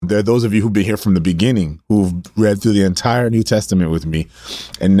there are those of you who've been here from the beginning, who've read through the entire New Testament with me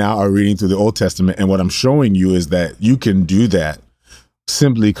and now are reading through the Old Testament. And what I'm showing you is that you can do that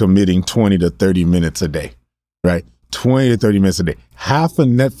simply committing 20 to 30 minutes a day, right? 20 to 30 minutes a day, half a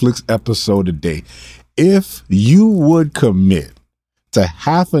Netflix episode a day. If you would commit to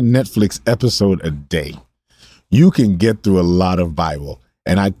half a Netflix episode a day, you can get through a lot of Bible.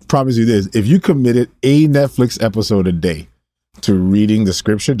 And I promise you this, if you committed a Netflix episode a day to reading the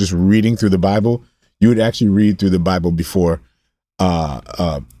scripture, just reading through the Bible, you would actually read through the Bible before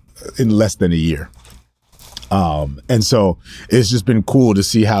in less than a year. And so it's just been cool to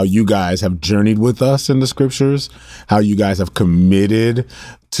see how you guys have journeyed with us in the scriptures, how you guys have committed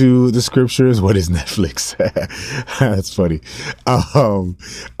to the scriptures. What is Netflix? That's funny.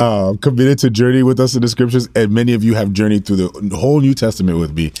 Committed to journey with us in the scriptures. And many of you have journeyed through the whole New Testament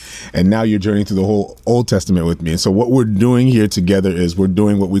with me. And now you're journeying through the whole Old Testament with me. And so what we're doing here together is we're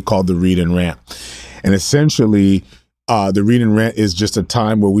doing what we call the Read and Rant. And essentially, the Read and Rant is just a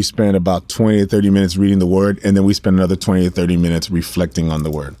time where we spend about 20 to 30 minutes reading the word, and then we spend another 20 to 30 minutes reflecting on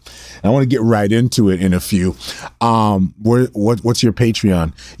the word. And I want to get right into it in a few. What's your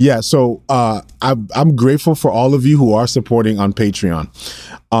Patreon? Yeah, so I'm grateful for all of you who are supporting on Patreon.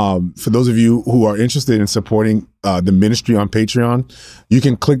 For those of you who are interested in supporting the ministry on Patreon, you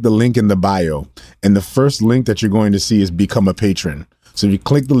can click the link in the bio. And the first link that you're going to see is Become a Patron. So if you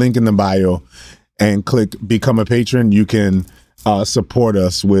click the link in the bio and click Become a Patron, you can support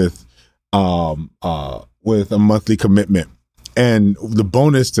us with a monthly commitment. And the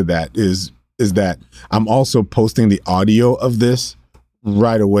bonus to that is that I'm also posting the audio of this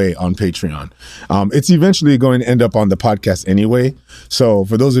right away on Patreon. It's eventually going to end up on the podcast anyway. So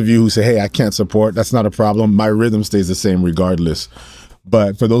for those of you who say, hey, I can't support, that's not a problem. My rhythm stays the same regardless.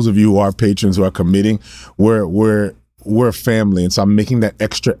 But for those of you who are patrons who are committing, we're a family. And so I'm making that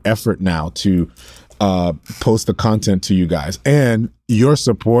extra effort now to post the content to you guys. And your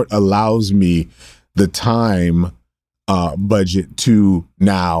support allows me the time budget to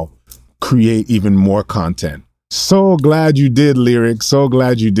now create even more content. So glad you did, Lyric. So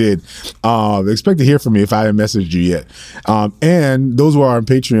glad you did. Expect to hear from me if I haven't messaged you yet. And those who are on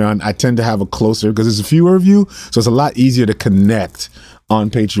Patreon, I tend to have a closer, because there's a fewer of you, so it's a lot easier to connect on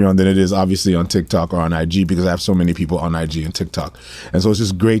Patreon than it is obviously on TikTok or on IG, because I have so many people on IG and TikTok. And so it's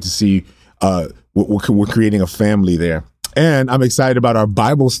just great to see we're creating a family there. And I'm excited about our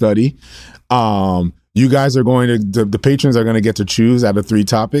Bible study. You guys are the patrons are going to get to choose out of 3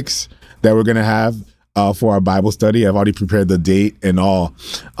 topics that we're going to have for our Bible study. I've already prepared the date and all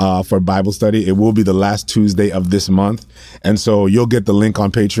for Bible study. It will be the last Tuesday of this month. And so you'll get the link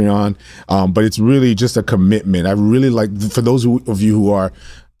on Patreon. But it's really just a commitment. I really like, for those of you who are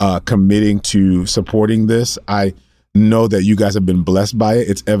committing to supporting this, I know that you guys have been blessed by it.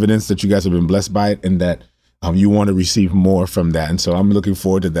 It's evidence that you guys have been blessed by it, and that you want to receive more from that. And so I'm looking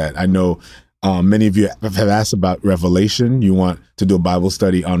forward to that. I know many of you have asked about Revelation. You want to do a Bible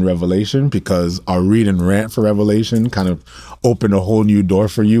study on Revelation, because our Read and Rant for Revelation kind of opened a whole new door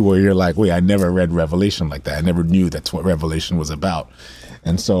for you, where you're like, wait, I never read Revelation like that. I never knew that's what Revelation was about.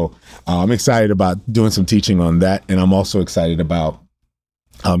 And so I'm excited about doing some teaching on that. And I'm also excited about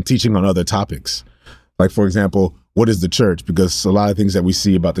teaching on other topics. Like, for example, what is the church? Because a lot of things that we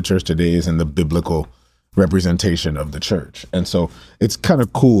see about the church today is in the biblical representation of the church. And so it's kind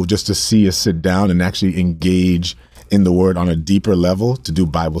of cool just to see us sit down and actually engage in the word on a deeper level to do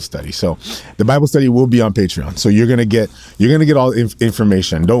Bible study. So the Bible study will be on Patreon. So you're going to get all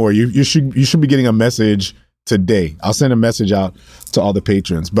information. Don't worry. You should be getting a message today. I'll send a message out to all the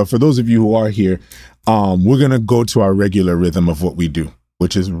patrons. But for those of you who are here, we're going to go to our regular rhythm of what we do,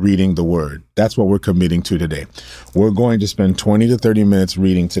 which is reading the word. That's what we're committing to today. We're going to spend 20 to 30 minutes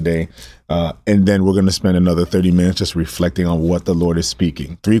reading today, and then we're going to spend another 30 minutes just reflecting on what the Lord is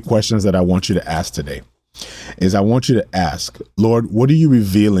speaking. 3 questions that I want you to ask today is, I want you to ask, Lord, what are you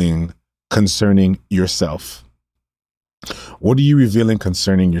revealing concerning yourself? What are you revealing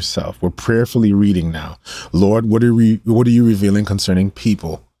concerning yourself? We're prayerfully reading now. Lord, what are you revealing concerning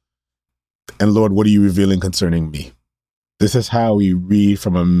people? And Lord, what are you revealing concerning me? This is how we read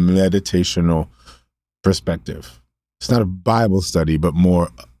from a meditational perspective. It's not a Bible study, but more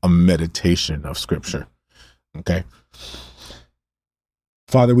a meditation of Scripture. Okay?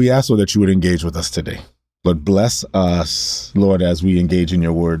 Father, we ask, Lord, that you would engage with us today. Lord, bless us, Lord, as we engage in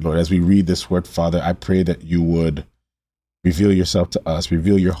your word. Lord, as we read this word, Father, I pray that you would reveal yourself to us,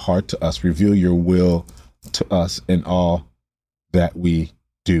 reveal your heart to us, reveal your will to us in all that we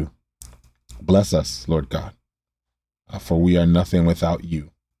do. Bless us, Lord God. For we are nothing without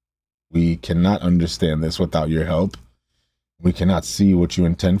you. We cannot understand this without your help. We cannot see what you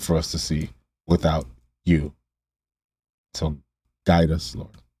intend for us to see without you. So guide us, Lord.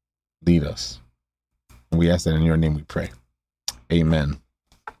 Lead us. And we ask that in your name we pray. Amen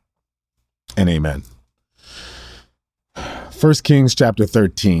and amen. 1 Kings chapter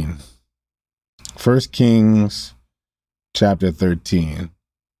 13. 1 Kings chapter 13.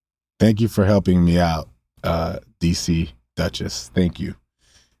 Thank you for helping me out, DC Duchess. Thank you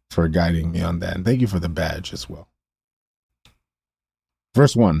for guiding me on that. And thank you for the badge as well.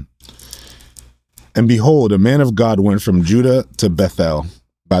 Verse 1. And behold, a man of God went from Judah to Bethel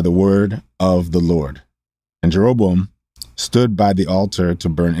by the word of the Lord. And Jeroboam stood by the altar to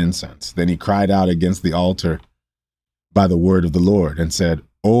burn incense. Then he cried out against the altar by the word of the Lord and said,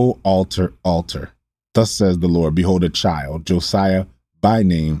 O altar, altar, thus says the Lord, behold, a child, Josiah by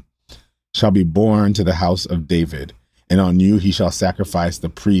name, shall be born to the house of David, and on you he shall sacrifice the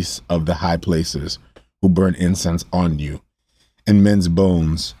priests of the high places who burn incense on you, and men's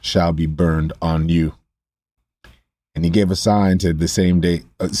bones shall be burned on you. And he gave a sign to the same day.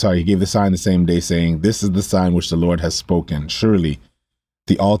 He gave the sign the same day, saying, this is the sign which the Lord has spoken. Surely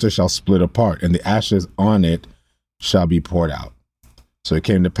the altar shall split apart, and the ashes on it shall be poured out. So it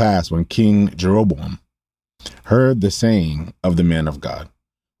came to pass when King Jeroboam heard the saying of the man of God,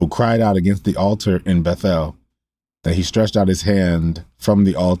 who cried out against the altar in Bethel, that he stretched out his hand from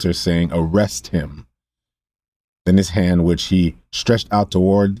the altar, saying, arrest him. Then his hand, which he stretched out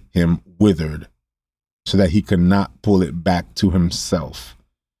toward him, withered, so that he could not pull it back to himself.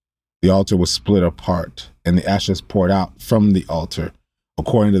 The altar was split apart, and the ashes poured out from the altar,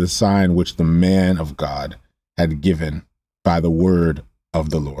 according to the sign which the man of God had given by the word of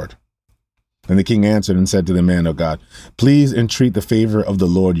the Lord. And the king answered and said to the man of God, please entreat the favor of the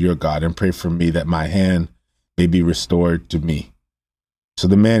Lord your God, and pray for me that my hand may be restored to me. So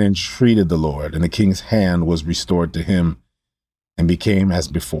the man entreated the Lord, and the king's hand was restored to him, and became as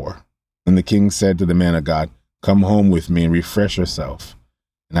before. And the king said to the man of God, come home with me and refresh yourself,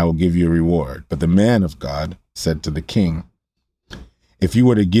 and I will give you a reward. But the man of God said to the king, if you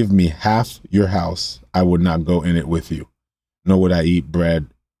were to give me half your house, I would not go in it with you, nor would I eat bread,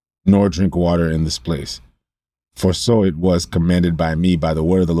 nor drink water in this place. For so it was commanded by me by the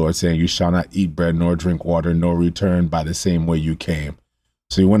word of the Lord, saying, you shall not eat bread, nor drink water, nor return by the same way you came.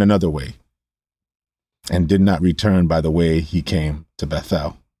 So he went another way, and did not return by the way he came to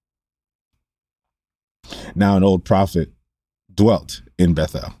Bethel. Now an old prophet dwelt in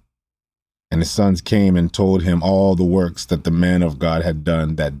Bethel, and his sons came and told him all the works that the man of God had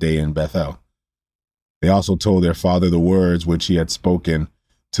done that day in Bethel. They also told their father the words which he had spoken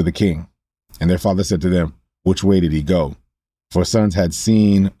to the king. And their father said to them, which way did he go? For sons had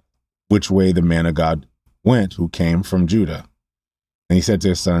seen which way the man of God went, who came from Judah. And he said to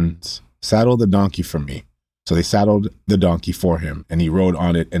his sons, saddle the donkey for me. So they saddled the donkey for him, and he rode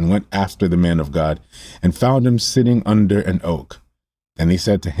on it and went after the man of God, and found him sitting under an oak. And he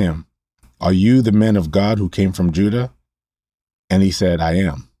said to him, are you the man of God who came from Judah? And he said, I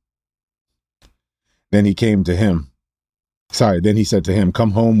am. Then he said to him,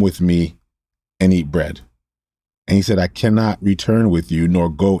 come home with me and eat bread. And he said, I cannot return with you, nor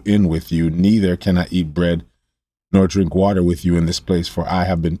go in with you, neither can I eat bread nor drink water with you in this place, for I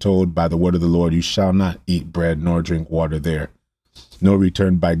have been told by the word of the Lord, you shall not eat bread nor drink water there, nor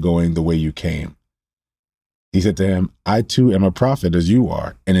return by going the way you came. He said to him, I too am a prophet as you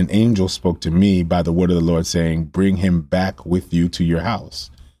are, and an angel spoke to me by the word of the Lord, saying, bring him back with you to your house,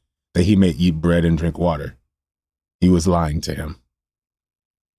 that he may eat bread and drink water. He was lying to him.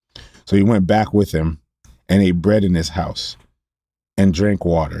 So he went back with him and ate bread in his house and drank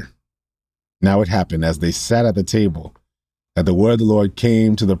water. Now it happened, as they sat at the table, that the word of the Lord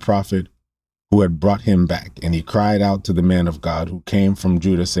came to the prophet who had brought him back. And he cried out to the man of God who came from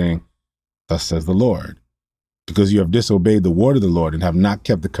Judah, saying, thus says the Lord, because you have disobeyed the word of the Lord and have not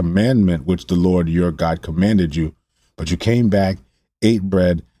kept the commandment which the Lord your God commanded you, but you came back, ate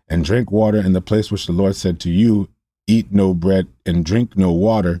bread, and drank water in the place which the Lord said to you, eat no bread and drink no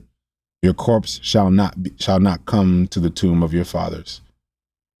water, your corpse shall not come to the tomb of your fathers.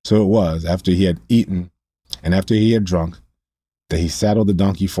 So it was, after he had eaten and after he had drunk, that he saddled the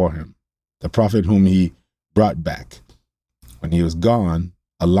donkey for him, the prophet whom he brought back. When he was gone,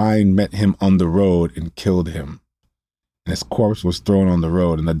 a lion met him on the road and killed him. And his corpse was thrown on the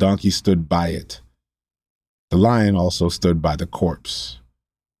road, and the donkey stood by it. The lion also stood by the corpse.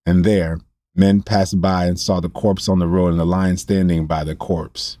 And there men passed by and saw the corpse on the road, and the lion standing by the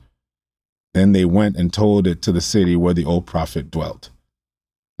corpse. Then they went and told it to the city where the old prophet dwelt.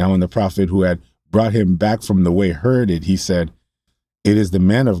 Now when the prophet who had brought him back from the way heard it, he said, it is the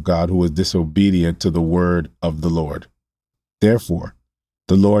man of God who was disobedient to the word of the Lord. Therefore,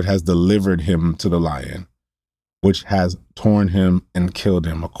 the Lord has delivered him to the lion, which has torn him and killed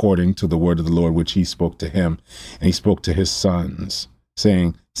him, according to the word of the Lord, which he spoke to him. And he spoke to his sons,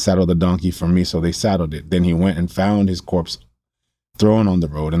 saying, saddle the donkey for me. So they saddled it. Then he went and found his corpse thrown on the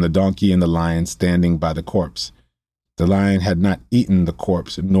road, and the donkey and the lion standing by the corpse. The lion had not eaten the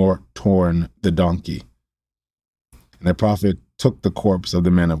corpse, nor torn the donkey. And the prophet took the corpse of the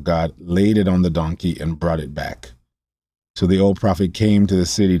man of God, laid it on the donkey, and brought it back. So the old prophet came to the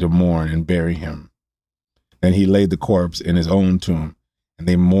city to mourn and bury him. Then he laid the corpse in his own tomb, and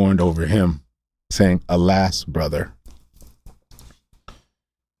they mourned over him, saying, alas, brother.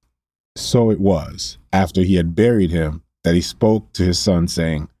 So it was, after he had buried him, that he spoke to his son,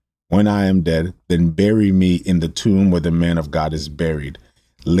 saying, when I am dead, then bury me in the tomb where the man of God is buried.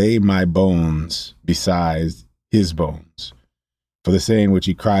 Lay my bones beside his bones. For the saying which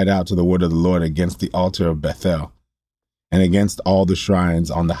he cried out to the word of the Lord against the altar of Bethel, and against all the shrines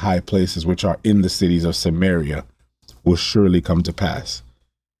on the high places which are in the cities of Samaria, will surely come to pass.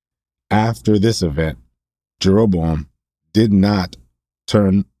 After this event, Jeroboam did not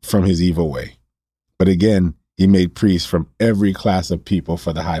turn from his evil way, but again he made priests from every class of people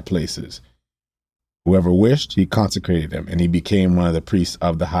for the high places. Whoever wished, he consecrated him, and he became one of the priests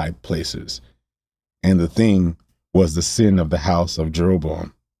of the high places. And the thing was the sin of the house of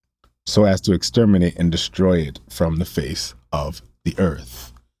Jeroboam, so as to exterminate and destroy it from the face of the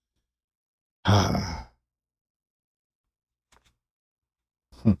earth.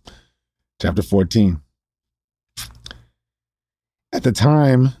 Chapter 14. At the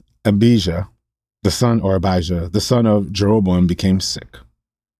time, Abijah, the son of Jeroboam, became sick.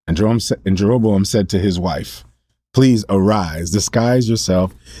 And Jeroboam said to his wife, please arise, disguise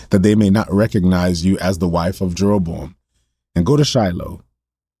yourself, that they may not recognize you as the wife of Jeroboam, and go to Shiloh.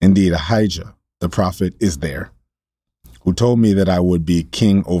 Indeed, Ahijah, the prophet, is there, who told me that I would be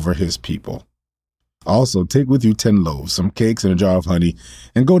king over his people. Also, take with you 10 loaves, some cakes, and a jar of honey,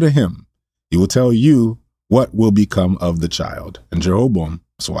 and go to him. He will tell you what will become of the child. And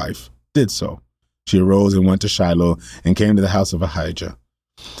Jeroboam's wife did so. She arose and went to Shiloh and came to the house of Ahijah.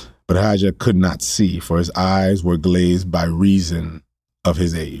 But Ahijah could not see, for his eyes were glazed by reason of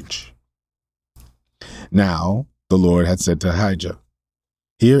his age. Now the Lord had said to Ahijah,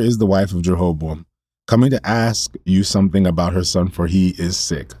 here is the wife of Jeroboam, coming to ask you something about her son, for he is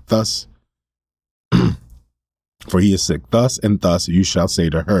sick. Thus and thus you shall say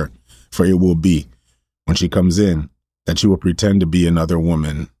to her, for it will be, when she comes in, that you will pretend to be another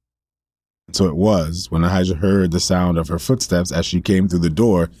woman. And so it was, when Ahijah heard the sound of her footsteps as she came through the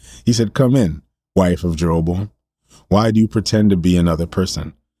door, he said, come in, wife of Jeroboam. Why do you pretend to be another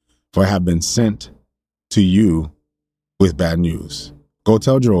person? For I have been sent to you with bad news. Go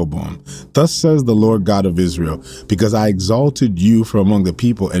tell Jeroboam, thus says the Lord God of Israel, because I exalted you from among the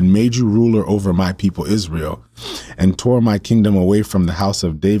people and made you ruler over my people Israel, and tore my kingdom away from the house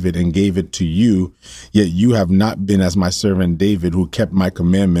of David and gave it to you, yet you have not been as my servant David, who kept my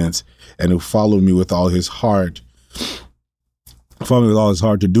commandments and who followed me with all his heart,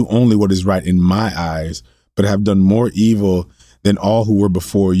 to do only what is right in my eyes, but have done more evil than all who were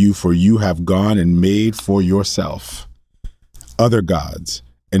before you, for you have gone and made for yourself other gods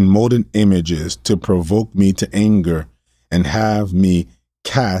and molten images to provoke me to anger and have me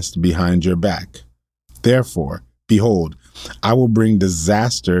cast behind your back. Therefore, behold, I will bring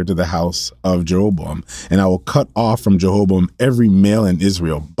disaster to the house of Jeroboam, and I will cut off from Jeroboam every male in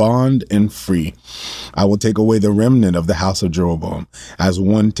Israel, bond and free. I will take away the remnant of the house of Jeroboam, as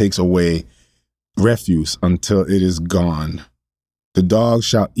one takes away refuse until it is gone. The dog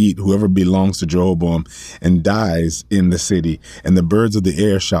shall eat whoever belongs to Jeroboam and dies in the city, and the birds of the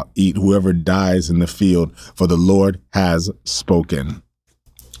air shall eat whoever dies in the field, for the Lord has spoken.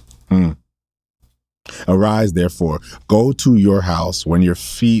 Arise, therefore, go to your house. When your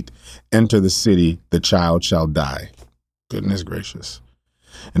feet enter the city, the child shall die. Goodness gracious.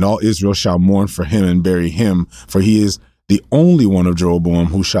 And all Israel shall mourn for him and bury him, for he is the only one of Jeroboam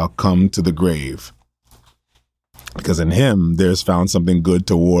who shall come to the grave. Because in him there is found something good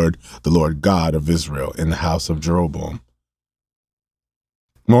toward the Lord God of Israel in the house of Jeroboam.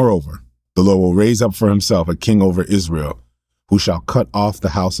 Moreover, the Lord will raise up for himself a king over Israel, who shall cut off the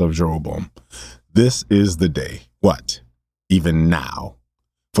house of Jeroboam. This is the day. What? Even now.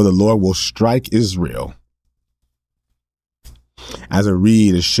 For the Lord will strike Israel as a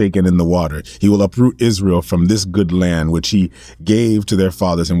reed is shaken in the water. He will uproot Israel from this good land which he gave to their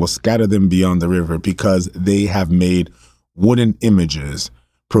fathers, and will scatter them beyond the river, because they have made wooden images,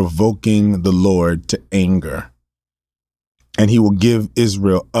 provoking the Lord to anger. And he will give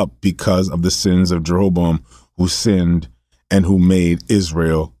Israel up because of the sins of Jeroboam, who sinned and who made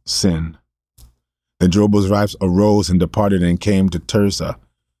Israel sin. Then Jeroboam's wife arose and departed and came to Tirzah.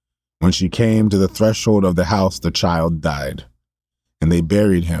 When she came to the threshold of the house, the child died. And they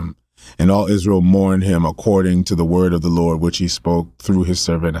buried him, and all Israel mourned him according to the word of the Lord, which he spoke through his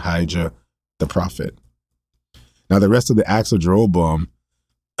servant Ahijah the prophet. Now the rest of the acts of Jeroboam,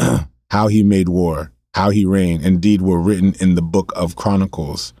 how he made war, how he reigned, indeed were written in the book of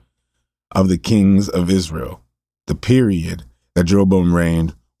Chronicles of the kings of Israel. The period that Jeroboam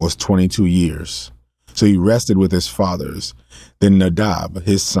reigned was 22 years. So he rested with his fathers. Then Nadab,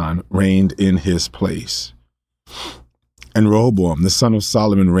 his son, reigned in his place. And Rehoboam, the son of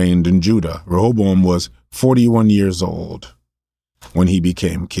Solomon, reigned in Judah. Rehoboam was 41 years old when he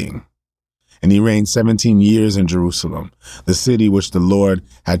became king. And he reigned 17 years in Jerusalem, the city which the Lord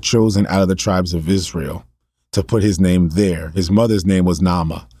had chosen out of the tribes of Israel to put his name there. His mother's name was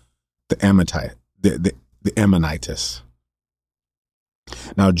Naamah, the Ammonitess.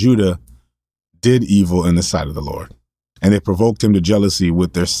 Now Judah did evil in the sight of the Lord, and they provoked him to jealousy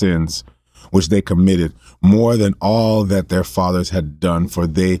with their sins, which they committed, more than all that their fathers had done, for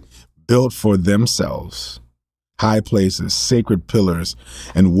they built for themselves high places, sacred pillars,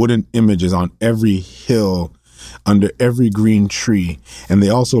 and wooden images on every hill, under every green tree, and they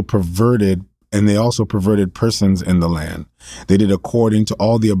also perverted persons in the land. They did according to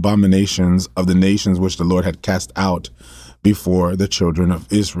all the abominations of the nations which the Lord had cast out before the children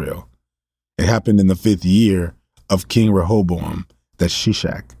of Israel. It happened in the 5th year of King Rehoboam that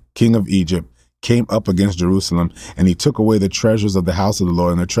Shishak, king of Egypt, came up against Jerusalem, and he took away the treasures of the house of the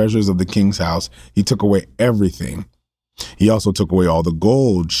Lord and the treasures of the king's house. He took away everything. He also took away all the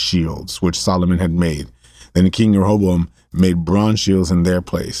gold shields which Solomon had made. Then King Rehoboam made bronze shields in their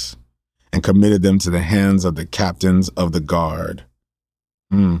place and committed them to the hands of the captains of the guard.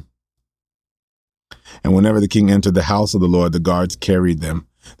 And whenever the king entered the house of the Lord, the guards carried them,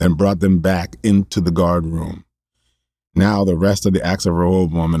 then brought them back into the guard room. Now the rest of the acts of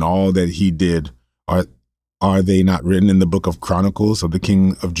Rehoboam and all that he did, are they not written in the book of Chronicles of the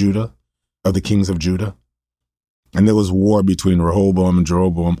king of Judah, of the kings of Judah? And there was war between Rehoboam and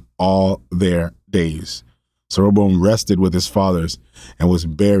Jeroboam all their days. So Rehoboam rested with his fathers and was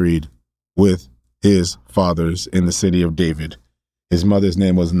buried with his fathers in the city of David. His mother's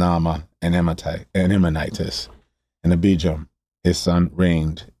name was Naamah and Ammonitess, and Abijam, his son,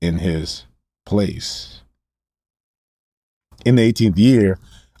 reigned in his place. In the 18th year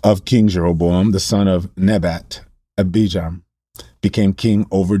of King Jeroboam, the son of Nebat, Abijam became king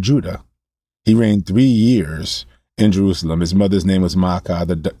over Judah. He reigned 3 years in Jerusalem. His mother's name was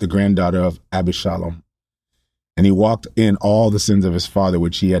Maacah, the granddaughter of Abishalom. And he walked in all the sins of his father,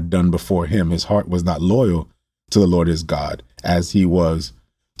 which he had done before him. His heart was not loyal to the Lord his God, as was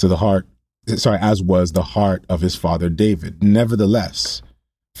the heart of his father David. Nevertheless,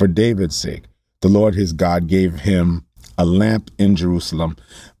 for David's sake, the Lord his God gave him a lamp in Jerusalem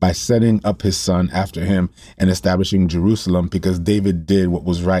by setting up his son after him and establishing Jerusalem, because David did what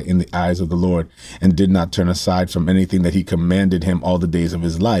was right in the eyes of the Lord and did not turn aside from anything that he commanded him all the days of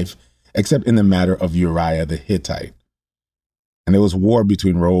his life, except in the matter of Uriah the Hittite. And there was war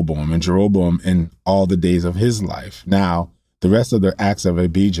between Rehoboam and Jeroboam in all the days of his life. Now, the rest of the acts of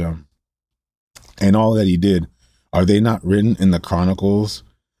Abijam and all that he did, are they not written in the Chronicles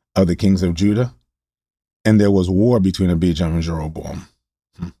of the kings of Judah? And there was war between Abijam and Jeroboam.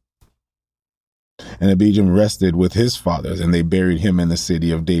 And Abijam rested with his fathers, and they buried him in the city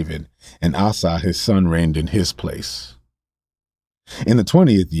of David. And Asa, his son, reigned in his place. In the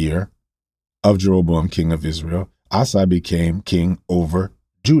 20th year of Jeroboam, king of Israel, Asa became king over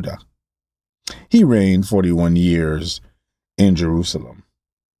Judah. He reigned 41 years in Jerusalem.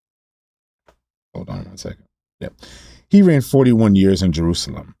 Hold on one second. Yep. He reigned 41 years in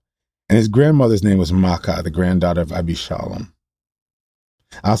Jerusalem. And his grandmother's name was Maacah, the granddaughter of Abishalom.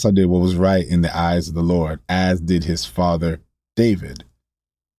 Asa did what was right in the eyes of the Lord, as did his father David.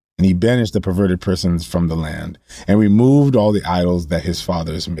 And he banished the perverted persons from the land, and removed all the idols that his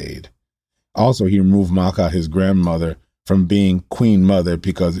fathers made. Also, he removed Maacah, his grandmother, from being queen mother,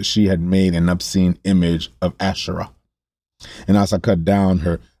 because she had made an obscene image of Asherah. And Asa cut down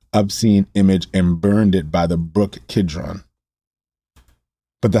her obscene image and burned it by the brook Kidron.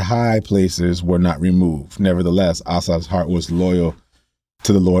 But the high places were not removed. Nevertheless, Asa's heart was loyal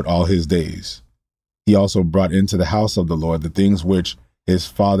to the Lord all his days. He also brought into the house of the Lord the things which his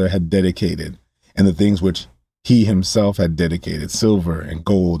father had dedicated, and the things which he himself had dedicated, silver and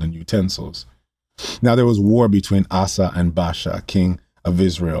gold and utensils. Now there was war between Asa and Baasha, king of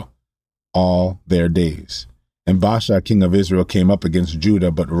Israel, all their days. And Baasha, king of Israel, came up against Judah,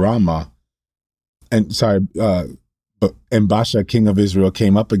 but And Baasha, king of Israel,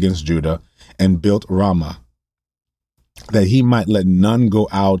 came up against Judah and built Ramah, that he might let none go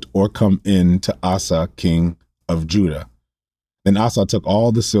out or come in to Asa, king of Judah. Then Asa took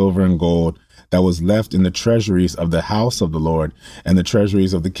all the silver and gold that was left in the treasuries of the house of the Lord and the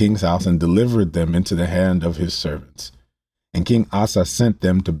treasuries of the king's house, and delivered them into the hand of his servants. And King Asa sent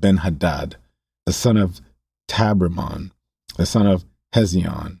them to Ben-Hadad, the son of Tabrimon, the son of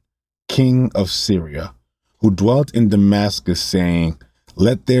Hezion, king of Syria, who dwelt in Damascus, saying,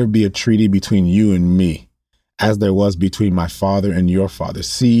 "Let there be a treaty between you and me, as there was between my father and your father.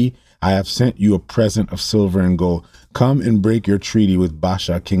 See, I have sent you a present of silver and gold. Come and break your treaty with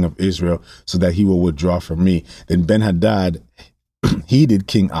Baasha, king of Israel, so that he will withdraw from me." Then Ben-Hadad heeded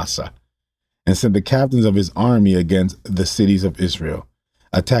King Asa, and sent the captains of his army against the cities of Israel,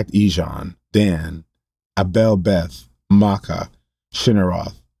 attacked Ijon, Dan, Abel-Beth, Makkah,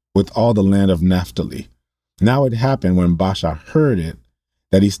 Shinneroth, with all the land of Naphtali. Now it happened when Baasha heard it,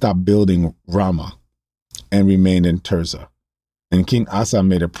 that he stopped building Ramah and remained in Tirzah. And King Asa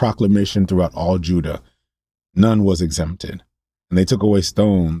made a proclamation throughout all Judah. None was exempted. And they took away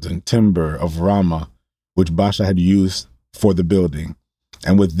stones and timber of Ramah, which Baasha had used for the building.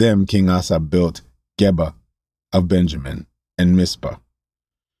 And with them King Asa built Geba of Benjamin and Mizpah.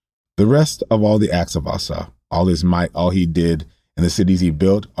 The rest of all the acts of Asa, all his might, all he did, and the cities he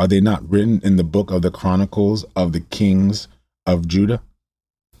built, are they not written in the book of the Chronicles of the kings of Judah?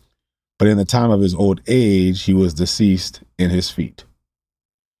 But in the time of his old age, he was deceased in his feet.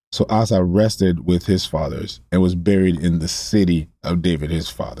 So Asa rested with his fathers and was buried in the city of David, his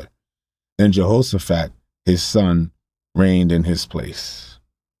father. Then Jehoshaphat, his son, reigned in his place.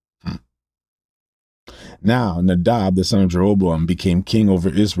 Now Nadab, the son of Jeroboam, became king over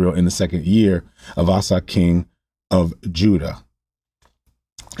Israel in the 2nd year of Asa, king of Judah.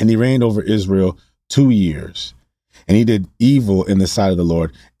 And he reigned over Israel 2 years. And he did evil in the sight of the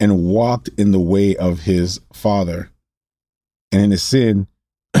Lord, and walked in the way of his father, and in his sin,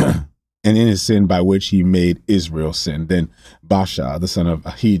 by which he made Israel sin. Then Baasha, the son of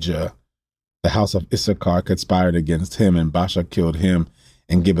Ahijah, the house of Issachar, conspired against him, and Baasha killed him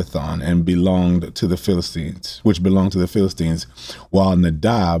in Gibbethon, and belonged to the Philistines, while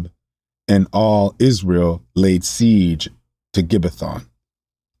Nadab and all Israel laid siege to Gibbethon.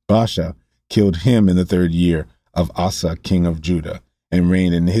 Baasha killed him in the 3rd year of Asa, king of Judah, and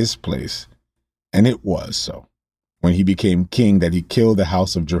reigned in his place. And it was so, when he became king, that he killed the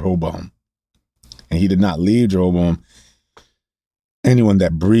house of Jeroboam. And he did not leave Jeroboam anyone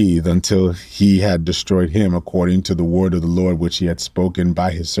that breathed, until he had destroyed him, according to the word of the Lord which he had spoken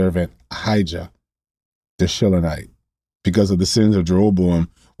by his servant Ahijah the Shilonite, because of the sins of Jeroboam,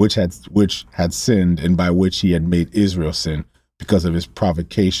 which had sinned, and by which he had made Israel sin, because of his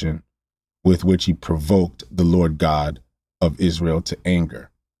provocation with which he provoked the Lord God of Israel to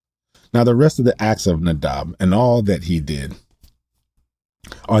anger. Now the rest of the acts of Nadab and all that he did,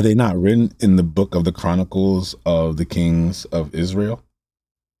 are they not written in the book of the Chronicles of the kings of Israel?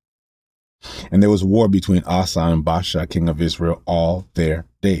 And there was war between Asa and Baasha, king of Israel, all their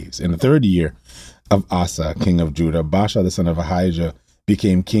days. In the 3rd year of Asa, king of Judah, Baasha, the son of Ahijah,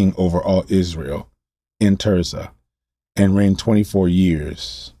 became king over all Israel in Tirzah, and reigned 24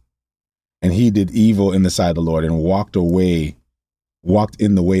 years. And he did evil in the sight of the Lord, and walked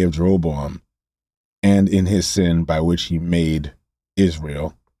in the way of Jeroboam, and in his sin by which he made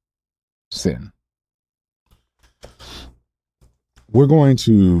Israel sin. We're going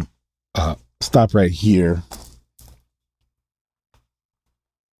to stop right here.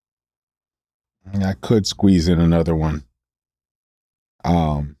 I could squeeze in another one,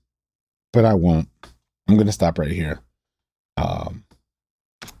 but I won't. I'm going to stop right here.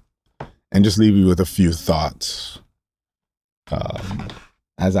 And just leave you with a few thoughts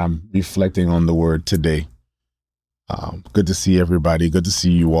as I'm reflecting on the word today. Good to see everybody. Good to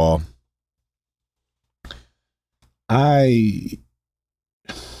see you all.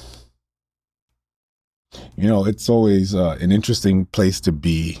 It's always an interesting place to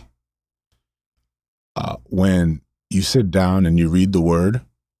be when you sit down and you read the word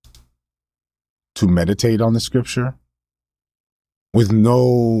to meditate on the scripture with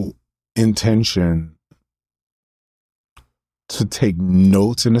no intention to take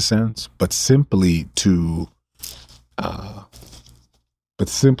notes, in a sense, but simply to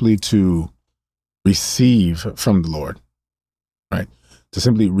receive from the Lord, right? To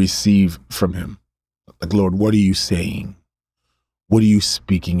simply receive from him. Like, Lord, what are you saying? What are you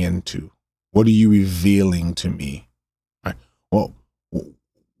speaking into? What are you revealing to me? Right? Well,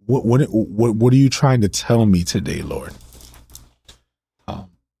 what are you trying to tell me today, Lord?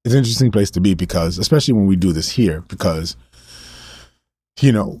 it's an interesting place to be, because especially when we do this here, because,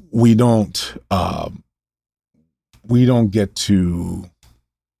 you know, we don't get to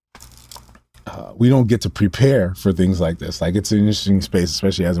prepare for things like this. Like, it's an interesting space,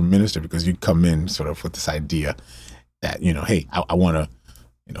 especially as a minister, because you come in sort of with this idea that, you know, hey, I want to,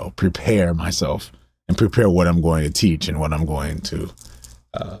 you know, prepare myself and prepare what I'm going to teach and what I'm going to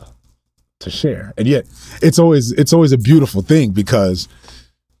share. And yet it's always a beautiful thing, because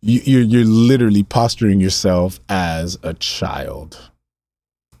you're literally posturing yourself as a child,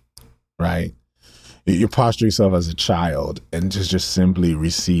 right? You're posturing yourself as a child, and just simply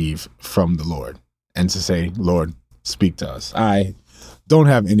receive from the Lord and to say, Lord, speak to us. I don't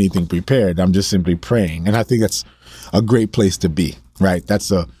have anything prepared. I'm just simply praying. And I think that's a great place to be, right?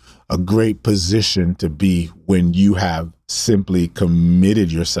 That's a great position to be when you have simply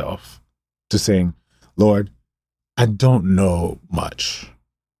committed yourself to saying, Lord, I don't know much,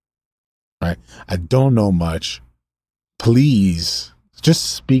 right? I don't know much. Please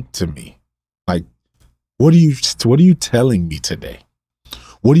just speak to me. Like, what are you telling me today?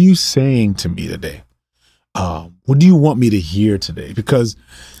 What are you saying to me today? What do you want me to hear today? Because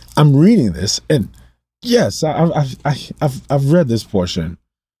I'm reading this, and yes, I've read this portion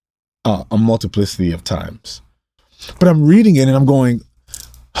a multiplicity of times, but I'm reading it and I'm going,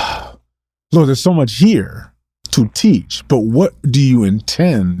 Lord, there's so much here to teach, but what do you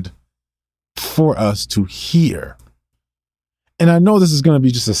intend for us to hear? And I know this is going to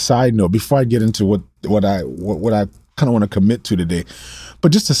be just a side note before I get into what I kind of want to commit to today.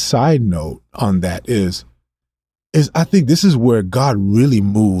 But just a side note on that is I think this is where God really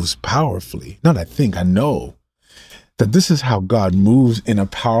moves powerfully. Not I know that this is how God moves in a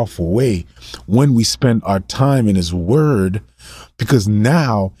powerful way when we spend our time in his word, because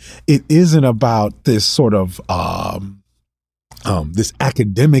now it isn't about this sort of this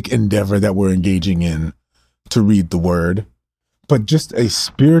academic endeavor that we're engaging in to read the word, but just a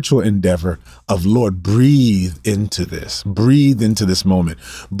spiritual endeavor of, Lord, breathe into this moment,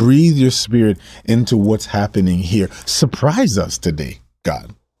 breathe your spirit into what's happening here. Surprise us today,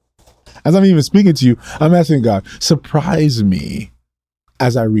 God. As I'm even speaking to you, I'm asking God, surprise me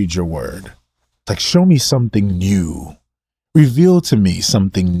as I read your word. Like, show me something new, reveal to me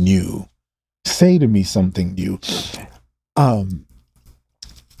something new, say to me something new. I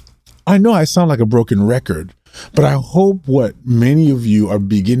know I sound like a broken record, but I hope what many of you are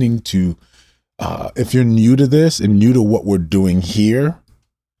beginning to, if you're new to this and new to what we're doing here,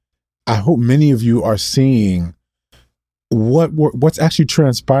 I hope many of you are seeing what's actually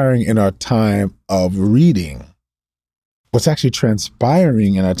transpiring in our time of reading. What's actually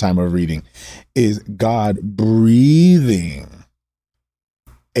transpiring in our time of reading is God breathing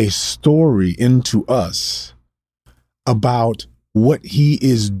a story into us about what he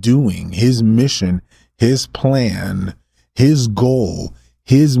is doing, his mission, his plan, his goal,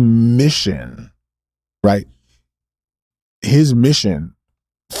 his mission, right? His mission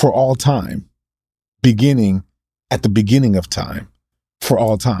for all time, beginning at the beginning of time, for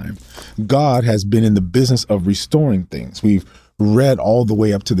all time. God has been in the business of restoring things. We've read all the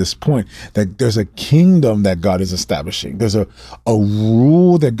way up to this point that there's a kingdom that God is establishing. There's a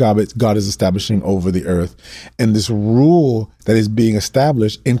rule that God is establishing over the earth. And this rule that is being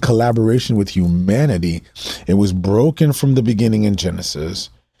established in collaboration with humanity, it was broken from the beginning in Genesis.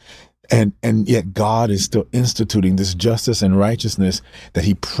 And yet God is still instituting this justice and righteousness that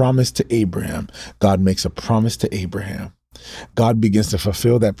he promised to Abraham. God makes a promise to Abraham. God begins to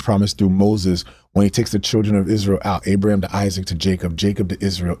fulfill that promise through Moses when he takes the children of Israel out, Abraham to Isaac to Jacob, Jacob to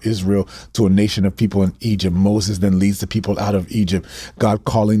Israel, Israel to a nation of people in Egypt. Moses then leads the people out of Egypt, God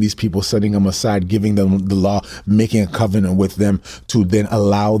calling these people, setting them aside, giving them the law, making a covenant with them to then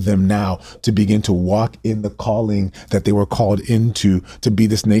allow them now to begin to walk in the calling that they were called into, to be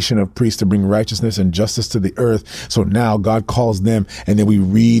this nation of priests, to bring righteousness and justice to the earth. So now God calls them, and then we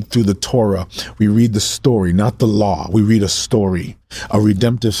read through the Torah. We read the story, not the law. We read a story, a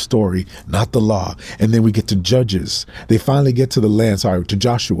redemptive story, not the law. And then we get to Judges. They finally get to the land, to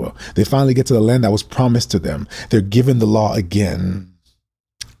Joshua. They finally get to the land that was promised to them. They're given the law again.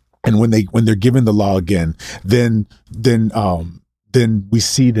 And when they're given the law again, then we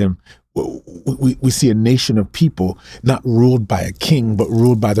see them. We see a nation of people not ruled by a king, but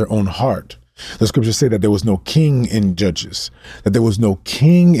ruled by their own heart. The scriptures say that there was no king in Judges, that there was no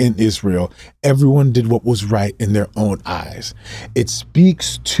king in Israel. Everyone did what was right in their own eyes. It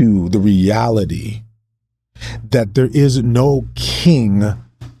speaks to the reality that there is no king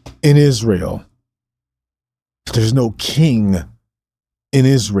in Israel. There's no king in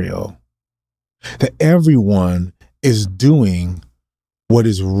Israel. That everyone is doing what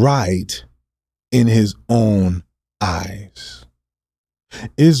is right in his own eyes.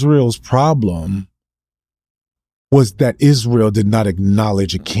 Israel's problem was that Israel did not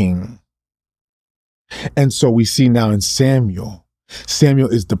acknowledge a king. And so we see now in Samuel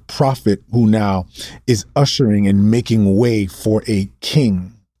is the prophet who now is ushering and making way for a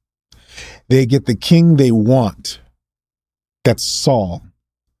king. They get the king they want. That's Saul.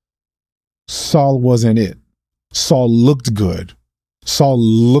 Saul wasn't it. Saul looked good. Saul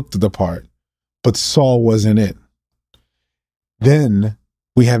looked the part, but Saul wasn't it. Then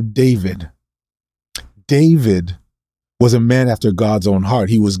we have David. David was a man after God's own heart.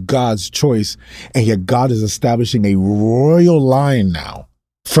 He was God's choice, and yet God is establishing a royal line now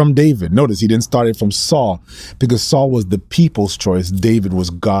from David. Notice he didn't start it from Saul, because Saul was the people's choice. David was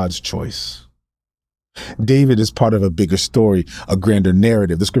God's choice. David is part of a bigger story, a grander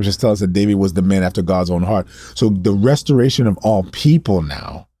narrative. The scriptures tell us that David was the man after God's own heart. So the restoration of all people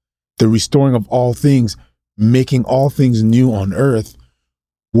now, the restoring of all things, making all things new on earth,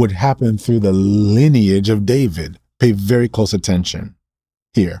 would happen through the lineage of David. Pay very close attention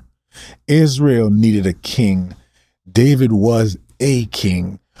here. Israel needed a king. David was a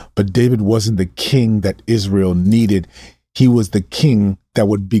king, but David wasn't the king that Israel needed. He was the king that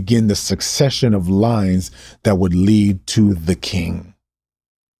would begin the succession of lines that would lead to the king.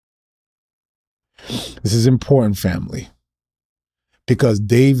 This is important, family, because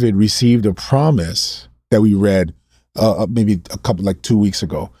David received a promise that we read maybe a couple, like 2 weeks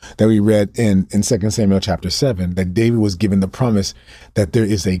ago, that we read in 2 Samuel chapter 7, that David was given the promise that there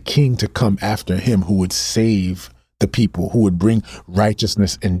is a king to come after him who would save the people, who would bring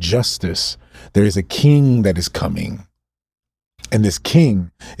righteousness and justice. There is a king that is coming. And this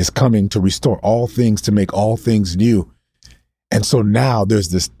king is coming to restore all things, to make all things new. And so now there's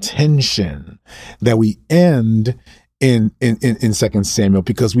this tension that we end in 2 Samuel,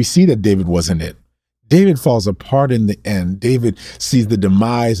 because we see that David wasn't it. David falls apart in the end. David sees the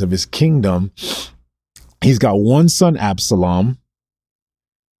demise of his kingdom. He's got one son, Absalom,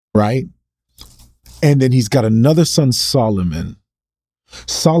 right? And then he's got another son, Solomon.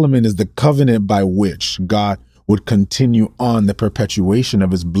 Solomon is the covenant by which God would continue on the perpetuation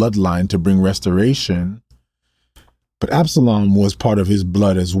of his bloodline to bring restoration. But Absalom was part of his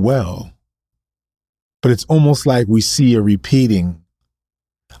blood as well. But it's almost like we see a repeating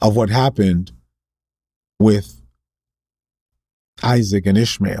of what happened with Isaac and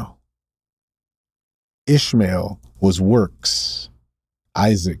Ishmael. Ishmael was works.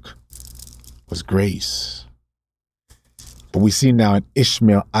 Isaac was grace. But we see now an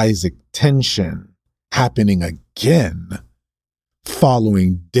Ishmael-Isaac tension happening again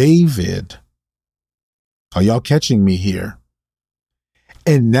following David. Are y'all catching me here?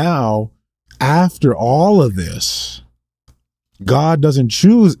 And now, after all of this, God doesn't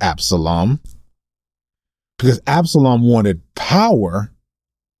choose Absalom, because Absalom wanted power.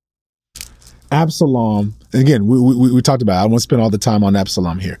 Absalom, again, we talked about it. I won't spend all the time on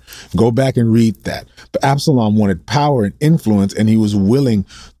Absalom here. Go back and read that. But Absalom wanted power and influence, and he was willing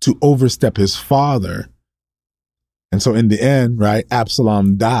to overstep his father. And so in the end, right,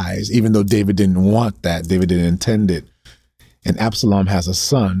 Absalom dies, even though David didn't want that. David didn't intend it. And Absalom has a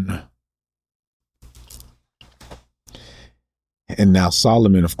son. And now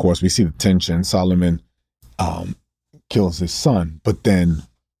Solomon, of course, we see the tension. Solomon kills his son, but then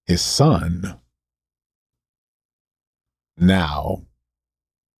his son now.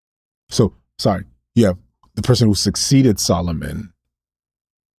 So, sorry, you have the person who succeeded Solomon,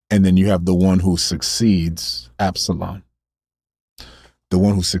 and then you have the one who succeeds Absalom. The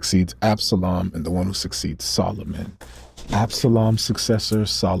one who succeeds Absalom and the one who succeeds Solomon. Absalom's successor,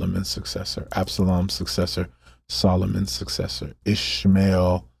 Solomon's successor. Absalom's successor, Solomon's successor.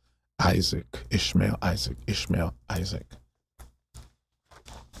 Ishmael, Isaac, Ishmael, Isaac, Ishmael, Isaac.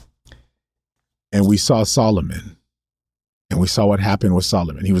 And we saw Solomon, and we saw what happened with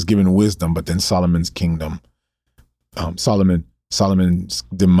Solomon. He was given wisdom, but then Solomon's kingdom, Solomon's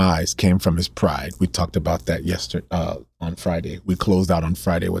demise came from his pride. We talked about that yesterday, on Friday. We closed out on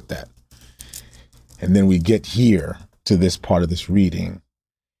Friday with that. And then we get here to this part of this reading,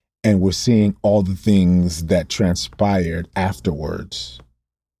 and we're seeing all the things that transpired afterwards.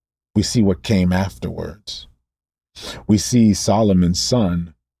 We see what came afterwards. We see Solomon's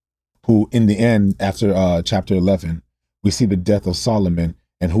son, who in the end, after chapter 11, we see the death of Solomon,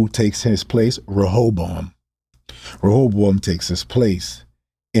 and who takes his place? Rehoboam. Rehoboam takes his place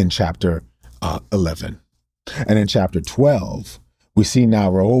in chapter 11. And in chapter 12, we see now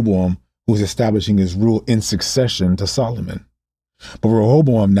Rehoboam, who's establishing his rule in succession to Solomon. But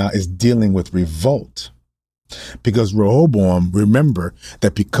Rehoboam now is dealing with revolt. Because Rehoboam, remember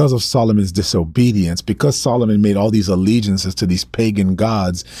that because of Solomon's disobedience, because Solomon made all these allegiances to these pagan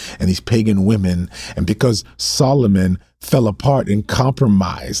gods and these pagan women, and because Solomon fell apart and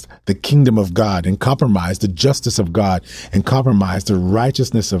compromised the kingdom of God and compromised the justice of God and compromised the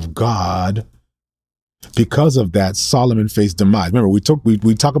righteousness of God, because of that, Solomon faced demise. Remember, we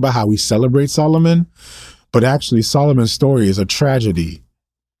talk about how we celebrate Solomon, but actually Solomon's story is a tragedy.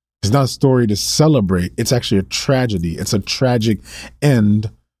 It's not a story to celebrate. It's actually a tragedy. It's a tragic end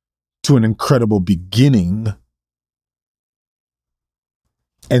to an incredible beginning.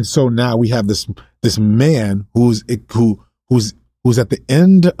 And so now we have this man who's at the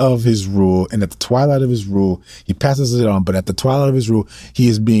end of his rule, and at the twilight of his rule, he passes it on. But at the twilight of his rule, he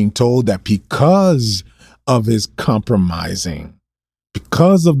is being told that because of his compromising,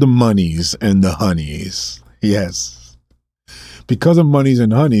 because of the monies and the honeys, yes, because of monies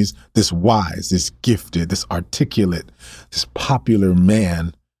and honeys, this wise, this gifted, this articulate, this popular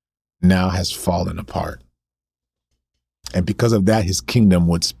man now has fallen apart. And because of that, his kingdom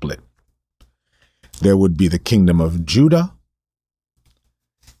would split. There would be the kingdom of Judah,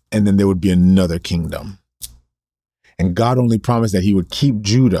 and then there would be another kingdom. And God only promised that he would keep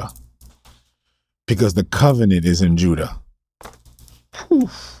Judah because the covenant is in Judah. Whew.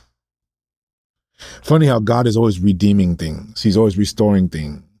 Funny how God is always redeeming things. He's always restoring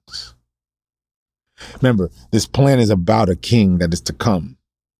things. Remember, this plan is about a king that is to come.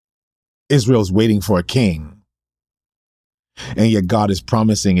 Israel's waiting for a king. And yet God is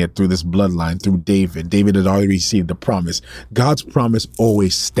promising it through this bloodline, through David. David had already received the promise. God's promise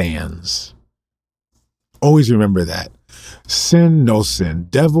always stands. Always remember that. Sin, no sin.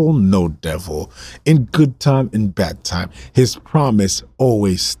 Devil, no devil. In good time, in bad time. His promise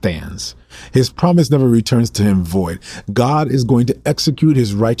always stands. His promise never returns to him void. God is going to execute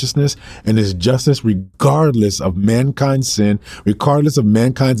his righteousness and his justice regardless of mankind's sin, regardless of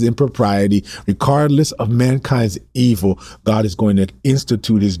mankind's impropriety, regardless of mankind's evil. God is going to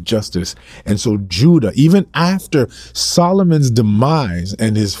institute his justice. And so Judah, even after Solomon's demise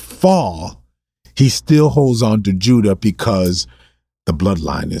and his fall, he still holds on to Judah because the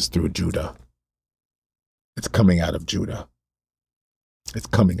bloodline is through Judah. It's coming out of Judah. It's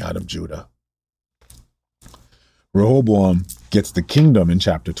coming out of Judah. Rehoboam gets the kingdom in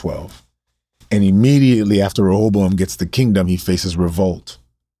chapter 12. And immediately after Rehoboam gets the kingdom, he faces revolt.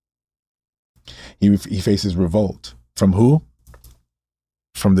 He faces revolt. From who?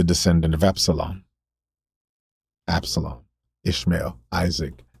 From the descendant of Absalom. Absalom, Ishmael,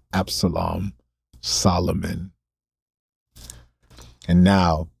 Isaac, Absalom, Solomon. And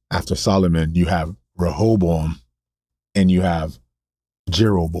now, after Solomon, you have Rehoboam and you have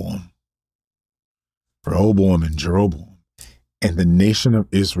Jeroboam. Rehoboam and Jeroboam. And the nation of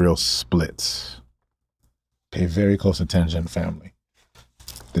Israel splits. Pay very close attention, family.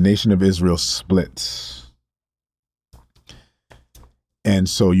 The nation of Israel splits. And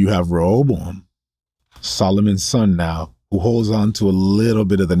so you have Rehoboam, Solomon's son now, who holds on to a little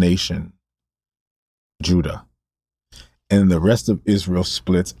bit of the nation, Judah. And the rest of Israel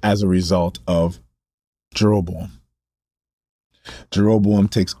splits as a result of Jeroboam. Jeroboam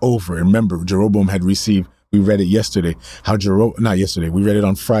takes over. Remember, Jeroboam had received, we read it yesterday, we read it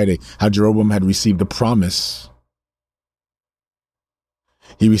on Friday, how Jeroboam had received the promise.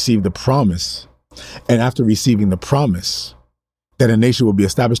 He received the promise. And after receiving the promise that a nation would be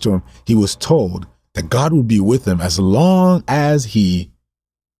established to him, he was told that God would be with him as long as he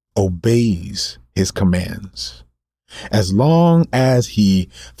obeys his commands. As long as he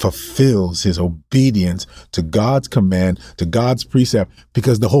fulfills his obedience to God's command, to God's precept,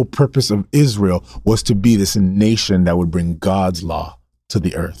 because the whole purpose of Israel was to be this nation that would bring God's law to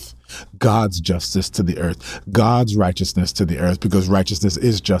the earth, God's justice to the earth, God's righteousness to the earth, because righteousness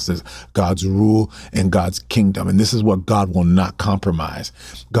is justice, God's rule and God's kingdom. And this is what God will not compromise.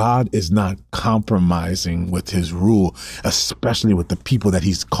 God is not compromising with his rule, especially with the people that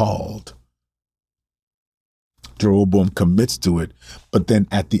he's called. Jeroboam commits to it. But then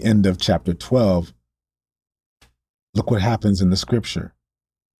at the end of chapter 12, look what happens in the scripture.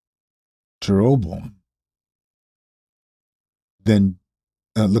 Jeroboam. Then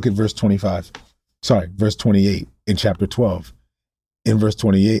look at verse 28 in chapter 12. In verse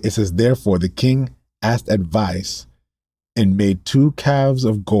 28, it says, therefore the king asked advice and made 2 calves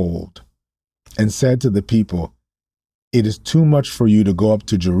of gold and said to the people, it is too much for you to go up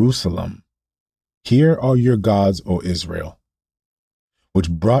to Jerusalem. Here are your gods, O Israel, which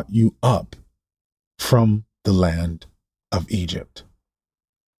brought you up from the land of Egypt.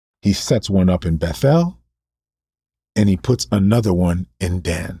 He sets one up in Bethel, and he puts another one in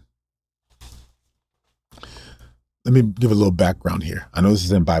Dan. let me give a little background here. I know this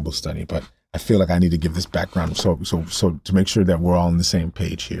is in Bible study, but I feel like I need to give this background so to make sure that we're all on the same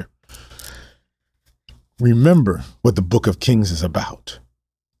page here. Remember what the book of Kings is about.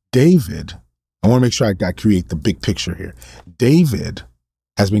 David, I want to make sure I create the big picture here. David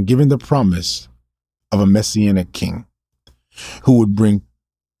has been given the promise of a messianic king who would bring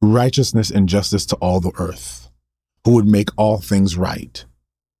righteousness and justice to all the earth, who would make all things right.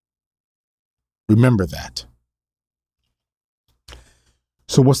 Remember that.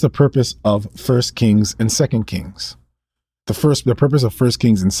 So what's the purpose of 1 Kings and 2 Kings? The purpose of 1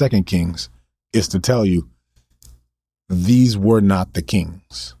 Kings and 2 Kings is to tell you these were not the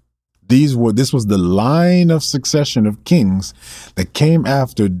kings. This was the line of succession of kings that came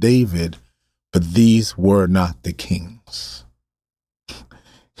after David, but these were not the kings.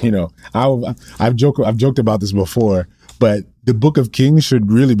 You know, I've joked about this before, but the book of Kings should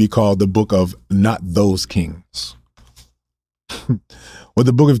really be called the book of not those kings. What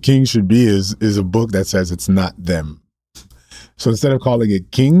the book of Kings should be is a book that says it's not them. So instead of calling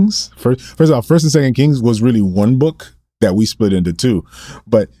it Kings, first of all, 1st and 2nd Kings was really one book that we split into two,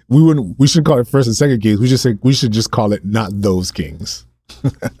 but we shouldn't call it 1st and 2nd Kings. We should just call it not those kings.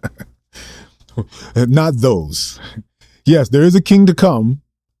 Not those. Yes, there is a king to come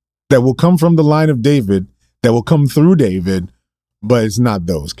that will come from the line of David, that will come through David, but it's not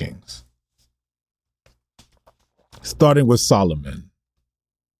those kings. Starting with Solomon,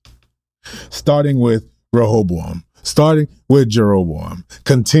 starting with Rehoboam, starting with Jeroboam,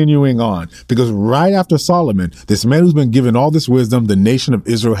 continuing on, because right after Solomon, this man who's been given all this wisdom, the nation of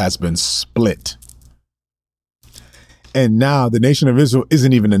Israel has been split. And now the nation of Israel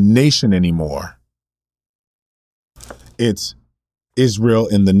isn't even a nation anymore. It's Israel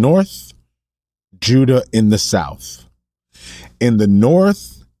in the north, Judah in the south. In the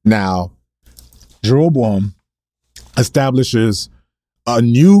north, now, Jeroboam establishes a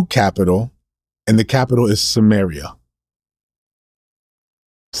new capital, and the capital is Samaria.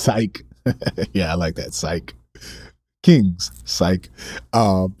 Psych. Yeah, I like that. Psych. Kings. Psych.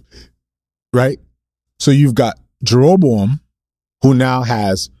 Right? So you've got Jeroboam, who now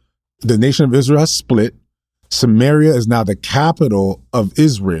has the nation of Israel has split. Samaria is now the capital of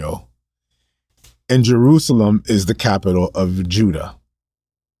Israel, and Jerusalem is the capital of Judah.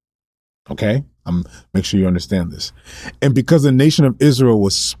 Okay? Make sure you understand this. And because the nation of Israel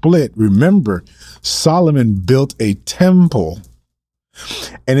was split, remember, Solomon built a temple.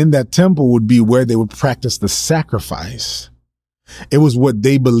 And in that temple would be where they would practice the sacrifice. It was what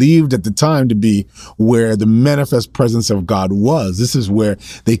they believed at the time to be where the manifest presence of God was. This is where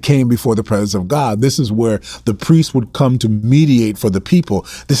they came before the presence of God. This is where the priest would come to mediate for the people.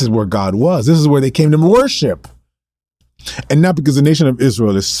 This is where God was. This is where they came to worship. And now because the nation of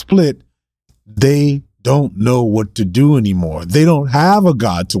Israel is split, they don't know what to do anymore. They don't have a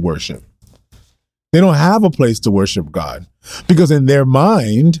God to worship. They don't have a place to worship God because in their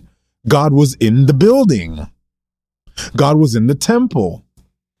mind, God was in the building. God was in the temple.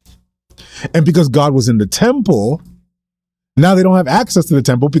 And because God was in the temple, now they don't have access to the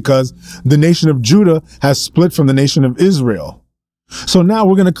temple because the nation of Judah has split from the nation of Israel. So now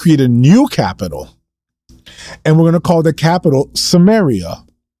we're going to create a new capital, and we're going to call the capital Samaria.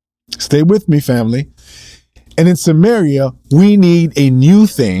 Stay with me, family. And in Samaria, we need a new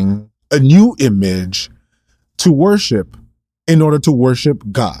thing, a new image to worship in order to worship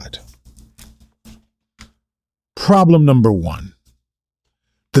God. Problem number one,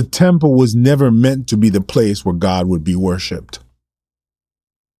 the temple was never meant to be the place where God would be worshiped.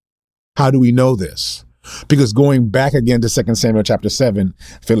 How do we know this? Because going back again to 2 Samuel chapter 7,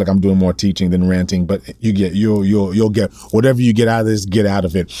 I feel like I'm doing more teaching than ranting, but you'll get whatever you get out of this, get out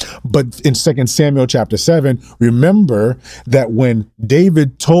of it. But in 2 Samuel chapter 7, remember that when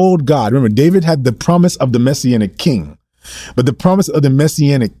David told God, remember David had the promise of the Messianic king. But the promise of the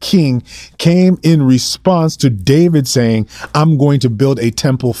Messianic king came in response to David saying, I'm going to build a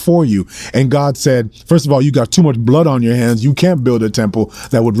temple for you. And God said, first of all, you got too much blood on your hands. You can't build a temple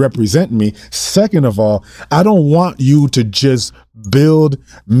that would represent me. Second of all, I don't want you to just build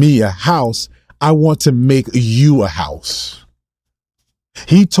me a house. I want to make you a house.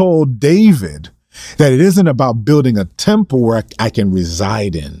 He told David that it isn't about building a temple where I can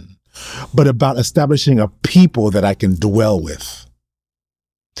reside in, but about establishing a people that I can dwell with.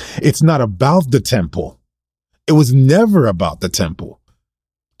 It's not about the temple. It was never about the temple.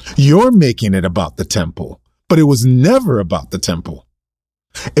 You're making it about the temple, but it was never about the temple.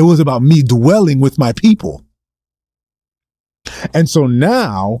 It was about me dwelling with my people. And so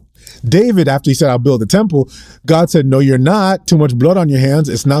now, David, after he said, I'll build the temple, God said, no, you're not. Too much blood on your hands.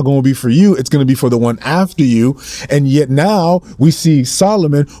 It's not going to be for you. It's going to be for the one after you. And yet now we see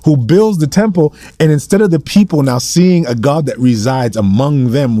Solomon, who builds the temple. And instead of the people now seeing a God that resides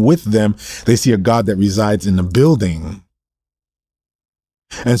among them, with them, they see a God that resides in the building.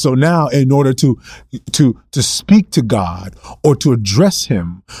 And so now, in order to speak to God, or to address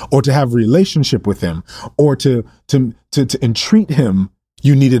him, or to have a relationship with him, or to entreat him,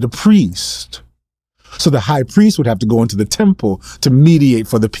 you needed a priest. So the high priest would have to go into the temple to mediate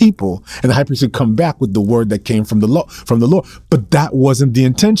for the people, and the high priest would come back with the word that came from the Lord. But that wasn't the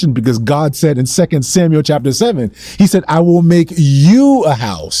intention, because God said in 2 Samuel chapter 7, he said, I will make you a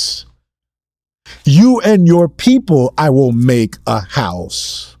house. You and your people, I will make a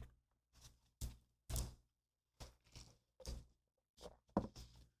house.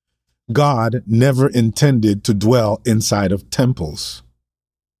 God never intended to dwell inside of temples.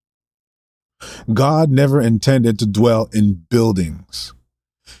 God never intended to dwell in buildings.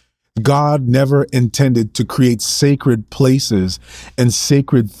 God never intended to create sacred places and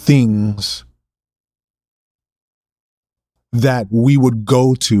sacred things that we would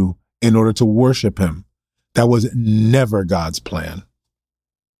go to in order to worship him. That was never God's plan.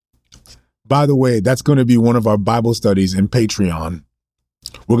 By the way, that's going to be one of our Bible studies in Patreon.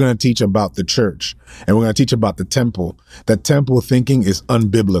 We're going to teach about the church, and we're going to teach about the temple. That temple thinking is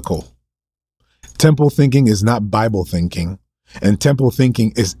unbiblical. Temple thinking is not Bible thinking, and temple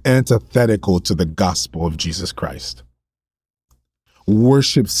thinking is antithetical to the gospel of Jesus Christ.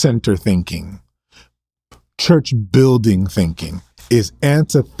 Worship center thinking, church building thinking is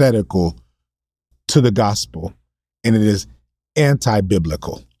antithetical to the gospel, and it is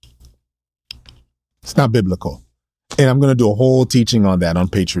anti-biblical. It's not biblical. And I'm going to do a whole teaching on that on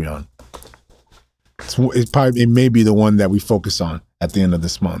Patreon. It may be the one that we focus on at the end of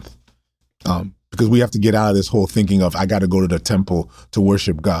this month. Because we have to get out of this whole thinking of, I got to go to the temple to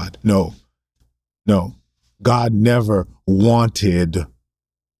worship God. No. God never wanted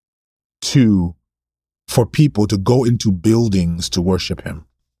for people to go into buildings to worship him.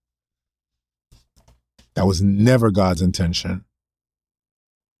 That was never God's intention.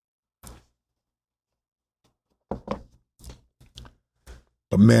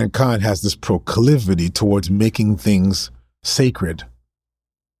 But mankind has this proclivity towards making things sacred,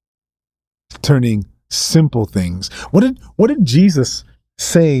 turning simple things. What did Jesus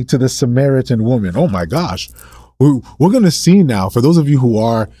say to the Samaritan woman? Oh my gosh. We're going to see now, for those of you who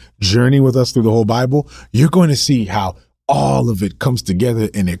are journeying with us through the whole Bible, you're going to see how all of it comes together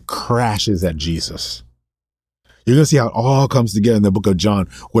and it crashes at Jesus. You're going to see how it all comes together in the book of John,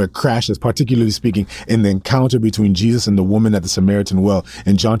 where it crashes, particularly speaking, in the encounter between Jesus and the woman at the Samaritan well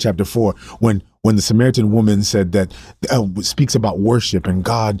in John chapter 4, when the Samaritan woman said that, speaks about worship, and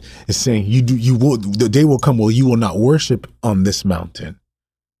God is saying, the day will come where you will not worship on this mountain.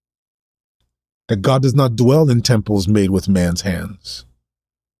 That God does not dwell in temples made with man's hands.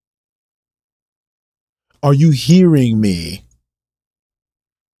 Are you hearing me?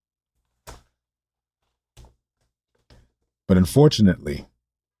 But unfortunately,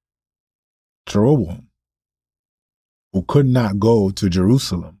 Jeroboam, who could not go to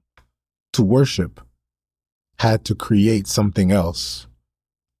Jerusalem to worship, had to create something else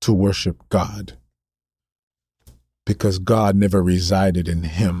to worship God, because God never resided in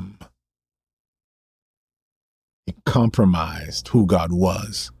him. He compromised who God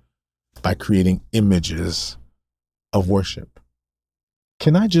was by creating images of worship.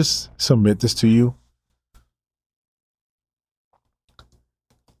 Can I just submit this to you?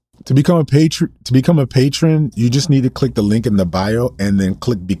 To become a patron, you just need to click the link in the bio and then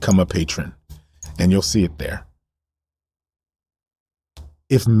click become a patron, and you'll see it there.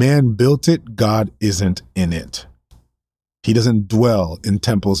 If man built it, God isn't in it. He doesn't dwell in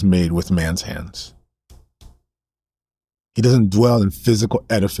temples made with man's hands. He doesn't dwell in physical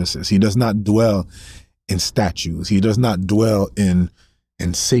edifices. He does not dwell in statues. He does not dwell in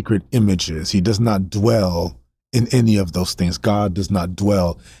sacred images. He does not dwell in any of those things. God does not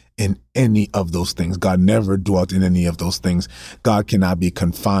dwell in any of those things. God never dwelt in any of those things. God cannot be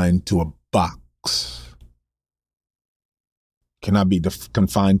confined to a box. Cannot be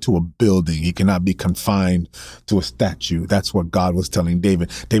confined to a building. He cannot be confined to a statue. That's what God was telling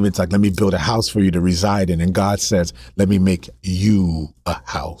David. David's like, let me build a house for you to reside in. And God says, let me make you a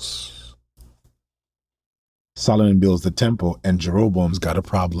house. Solomon builds the temple, and Jeroboam's got a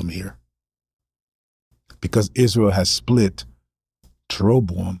problem here. Because Israel has split,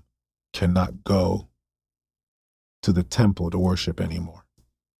 Jeroboam cannot go to the temple to worship anymore.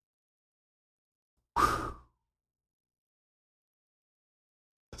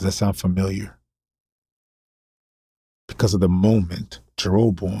 Does that sound familiar? Because of the moment,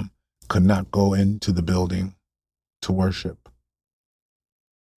 Jeroboam could not go into the building to worship.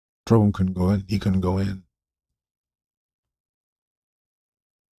 Jeroboam couldn't go in. He couldn't go in.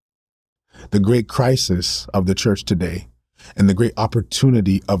 The great crisis of the church today and the great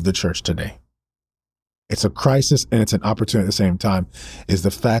opportunity of the church today, it's a crisis and it's an opportunity at the same time, is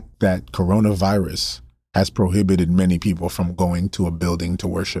the fact that coronavirus has prohibited many people from going to a building to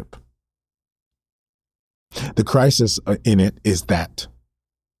worship. The crisis in it is that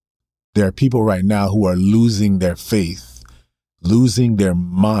there are people right now who are losing their faith, losing their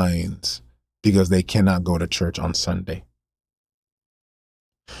minds because they cannot go to church on Sunday.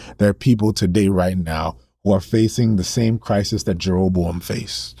 There are people today right now who are facing the same crisis that Jeroboam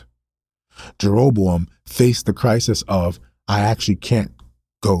faced. Jeroboam faced the crisis of, I actually can't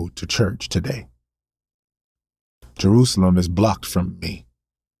go to church today. Jerusalem is blocked from me.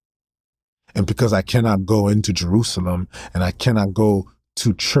 And because I cannot go into Jerusalem and I cannot go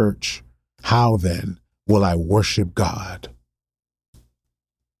to church, how then will I worship God?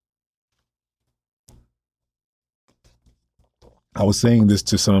 I was saying this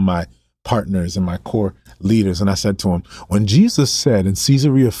to some of my partners and my core leaders, and I said to them, when Jesus said in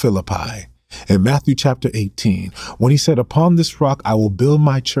Caesarea Philippi, in Matthew chapter 18, when he said, upon this rock I will build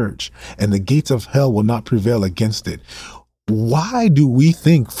my church, and the gates of hell will not prevail against it, why do we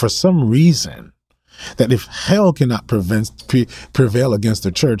think for some reason that if hell cannot prevail against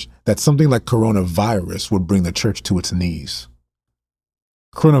the church, that something like coronavirus would bring the church to its knees?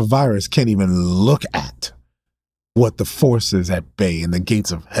 Coronavirus can't even look at what the forces at bay and the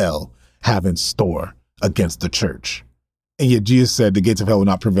gates of hell have in store against the church. And yet Jesus said the gates of hell will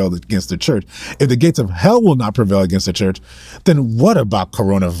not prevail against the church. If the gates of hell will not prevail against the church, then what about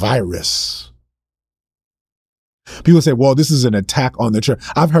coronavirus? People say, well, this is an attack on the church.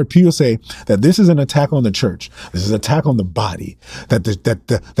 I've heard people say that this is an attack on the church. This is an attack on the body, that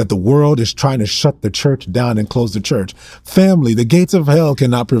the world is trying to shut the church down and close the church. Family, the gates of hell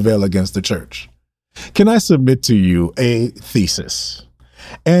cannot prevail against the church. Can I submit to you a thesis?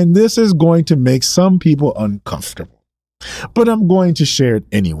 And this is going to make some people uncomfortable, but I'm going to share it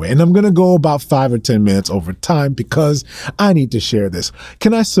anyway. And I'm going to go about 5 or 10 minutes over time because I need to share this.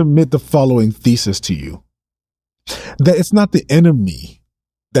 Can I submit the following thesis to you? That it's not the enemy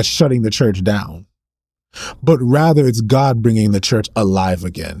that's shutting the church down, but rather it's God bringing the church alive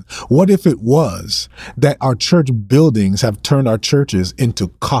again. What if it was that our church buildings have turned our churches into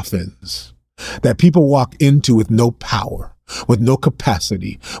coffins that people walk into with no power, with no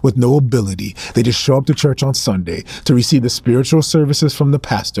capacity, with no ability? They just show up to church on Sunday to receive the spiritual services from the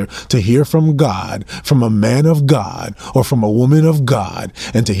pastor, to hear from God, from a man of God or from a woman of God,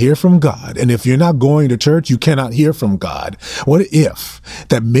 and to hear from God. And if you're not going to church, you cannot hear from God. What if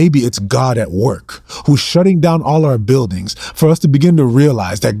that maybe it's God at work who's shutting down all our buildings for us to begin to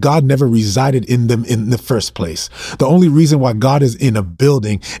realize that God never resided in them in the first place? The only reason why God is in a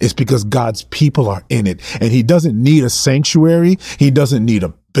building is because God's people are in it, and he doesn't need a sanctuary. He doesn't need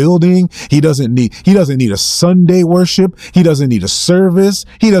a building. He doesn't need a Sunday worship. He doesn't need a service.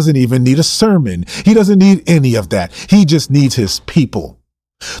 He doesn't even need a sermon. He doesn't need any of that. He just needs his people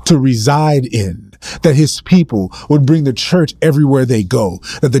to reside in, that his people would bring the church everywhere they go,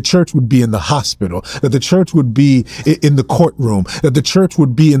 that the church would be in the hospital, that the church would be in the courtroom, that the church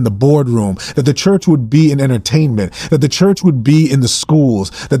would be in the boardroom, that the church would be in entertainment, that the church would be in the schools,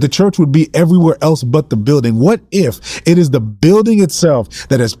 that the church would be everywhere else but the building. What if it is the building itself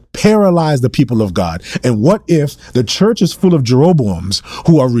that has paralyzed the people of God? And what if the church is full of Jeroboams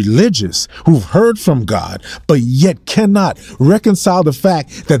who are religious, who've heard from God, but yet cannot reconcile the fact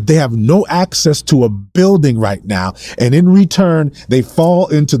that they have no access to a building right now, and in return they fall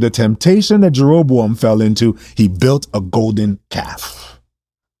into the temptation that Jeroboam fell into? He built a golden calf.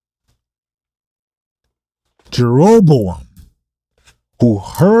 Jeroboam, who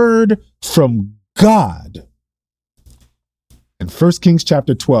heard from God. In 1 Kings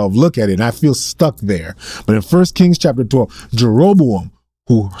chapter 12, look at it, and I feel stuck there. But in 1 Kings chapter 12, Jeroboam,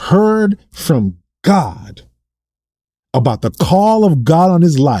 who heard from God about the call of God on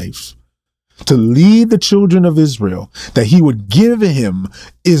his life to lead the children of Israel, that he would give him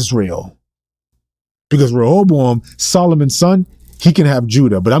Israel. Because Rehoboam, Solomon's son, he can have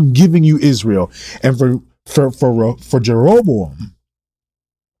Judah, but I'm giving you Israel. And for Jeroboam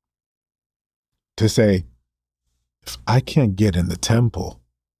to say, if I can't get in the temple,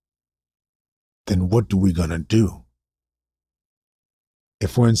 then what are we going to do?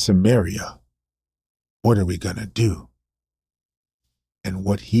 If we're in Samaria, what are we going to do? And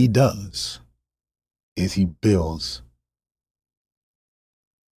what he does is he builds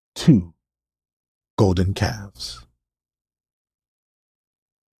 2 golden calves.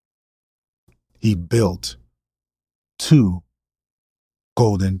 He built 2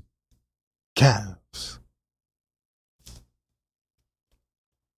 golden calves.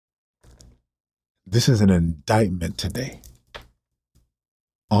 This is an indictment today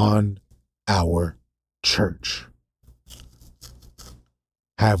on our church.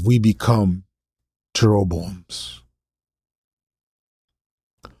 Have we become Jeroboams?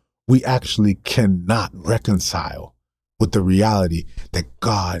 We actually cannot reconcile with the reality that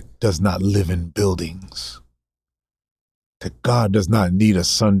God does not live in buildings, that God does not need a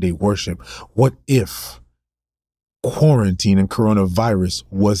Sunday worship. What if quarantine and coronavirus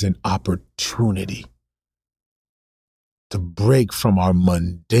was an opportunity to break from our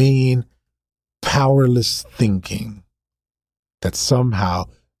mundane, powerless thinking that somehow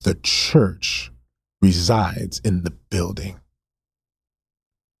the church resides in the building?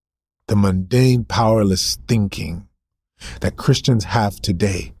 The mundane, powerless thinking that Christians have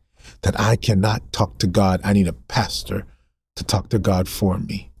today, that I cannot talk to God, I need a pastor to talk to God for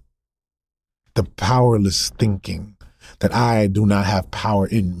me. The powerless thinking that I do not have power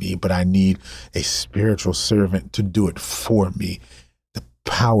in me, but I need a spiritual servant to do it for me. The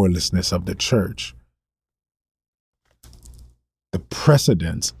powerlessness of the church. The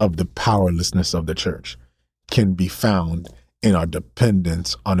precedence of the powerlessness of the church can be found in our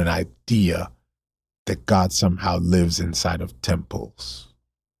dependence on an idea that God somehow lives inside of temples.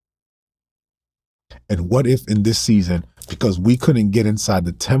 And what if in this season, because we couldn't get inside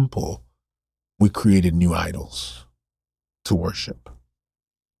the temple, we created new idols to worship?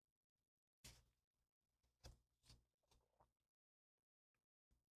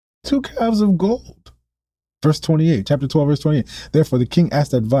 Two calves of gold. Verse 28, chapter 12, verse 28. Therefore the king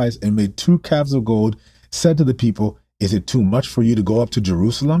asked advice and made 2 calves of gold, said to the people, is it too much for you to go up to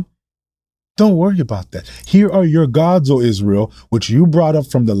Jerusalem? Don't worry about that. Here are your gods, O Israel, which you brought up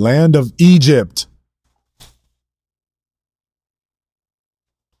from the land of Egypt.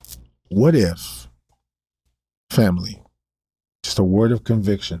 What if, family, just a word of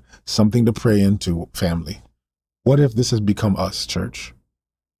conviction, something to pray into, family. What if this has become us, church?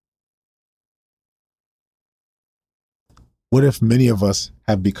 What if many of us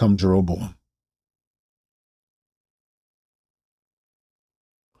have become Jeroboam?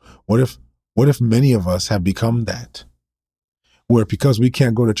 What if many of us have become that? Where because we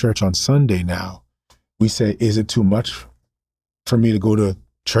can't go to church on Sunday now, we say, is it too much for me to go to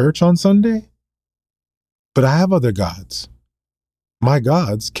church on Sunday? But I have other gods. My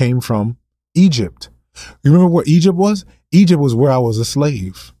gods came from Egypt. You remember what Egypt was? Egypt was where I was a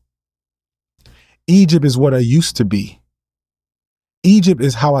slave. Egypt is what I used to be. Egypt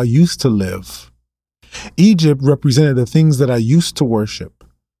is how I used to live. Egypt represented the things that I used to worship.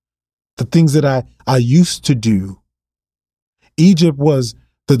 The things that I used to do. Egypt was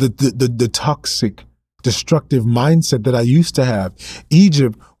the toxic, destructive mindset that I used to have.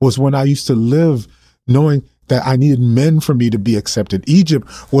 Egypt was when I used to live knowing that I needed men for me to be accepted. Egypt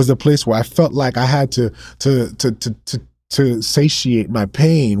was the place where I felt like I had to satiate my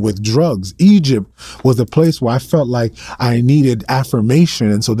pain with drugs. Egypt was the place where I felt like I needed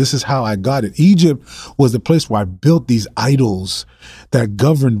affirmation. And so this is how I got it. Egypt was the place where I built these idols that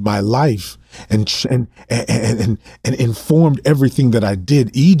governed my life and informed everything that I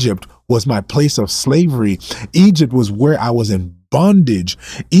did. Egypt was my place of slavery. Egypt was where I was in bondage.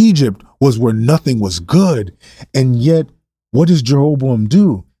 Egypt was where nothing was good. And yet, what does Jeroboam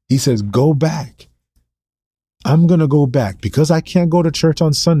do? He says, go back. I'm going to go back because I can't go to church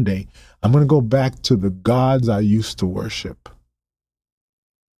on Sunday. I'm going to go back to the gods I used to worship.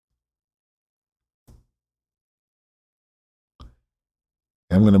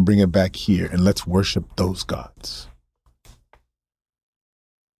 I'm going to bring it back here and let's worship those gods.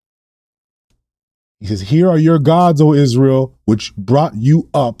 He says, here are your gods, O Israel, which brought you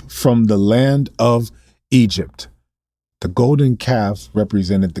up from the land of Egypt. The golden calf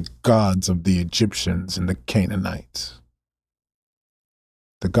represented the gods of the Egyptians and the Canaanites.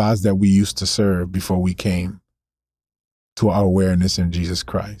 The gods that we used to serve before we came to our awareness in Jesus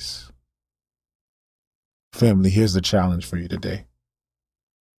Christ. Family, here's the challenge for you today.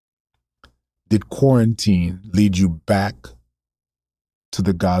 Did quarantine lead you back to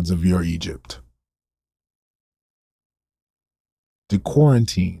the gods of your Egypt? Did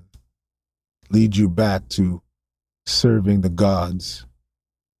quarantine lead you back to serving the gods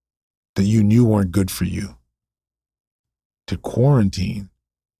that you knew weren't good for you? Did quarantine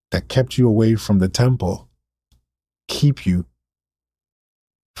that kept you away from the temple keep you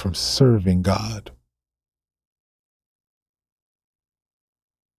from serving God?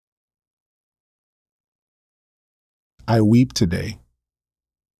 I weep today.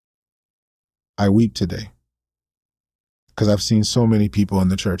 I weep today because I've seen so many people in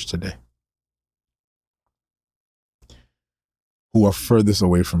the church today who are furthest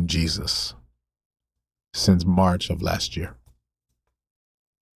away from Jesus since March of last year.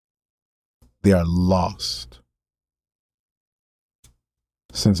 They are lost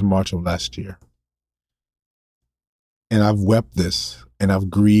since March of last year. And I've wept this and I've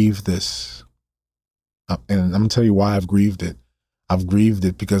grieved this. And I'm going to tell you why I've grieved it. I've grieved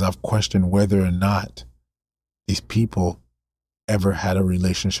it because I've questioned whether or not these people ever had a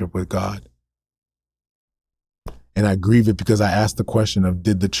relationship with God. And I grieve it because I asked the question of,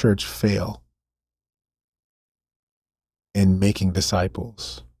 did the church fail in making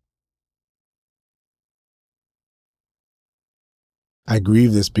disciples? I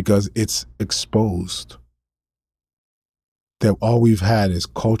grieve this because it's exposed that all we've had is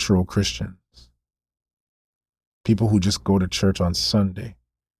cultural Christians. People who just go to church on Sunday,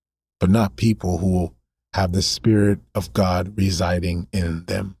 but not people who have the Spirit of God residing in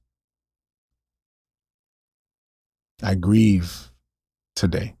them. I grieve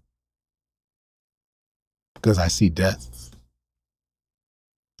today because I see death.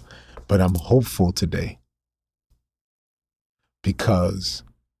 But I'm hopeful today because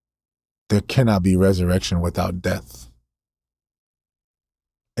there cannot be resurrection without death.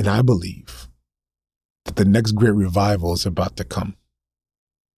 And I believe that the next great revival is about to come.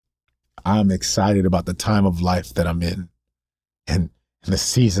 I'm excited about the time of life that I'm in and the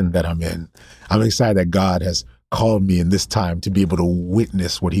season that I'm in. I'm excited that God has called me in this time to be able to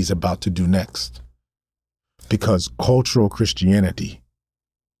witness what he's about to do next. Because cultural Christianity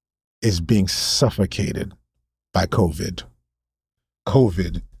is being suffocated by COVID.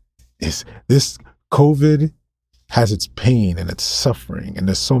 COVID has its pain and its suffering. And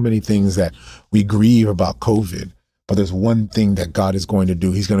there's so many things that we grieve about COVID. But there's one thing that God is going to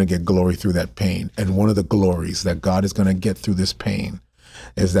do. He's going to get glory through that pain. And one of the glories that God is going to get through this pain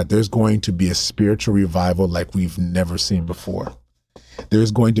is that there's going to be a spiritual revival like we've never seen before.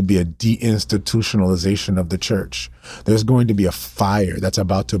 There's going to be a deinstitutionalization of the church. There's going to be a fire that's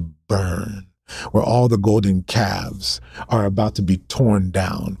about to burn, where all the golden calves are about to be torn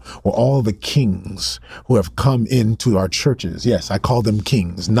down, where all the kings who have come into our churches, yes, I call them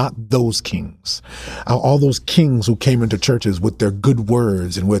kings, not those kings, all those kings who came into churches with their good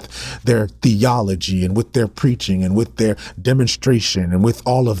words and with their theology and with their preaching and with their demonstration and with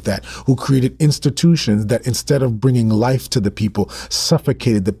all of that, who created institutions that instead of bringing life to the people,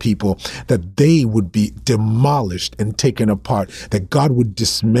 suffocated the people, that they would be demolished and taken apart, that God would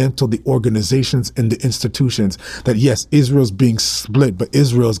dismantle the organization and the institutions, that yes, Israel's being split, but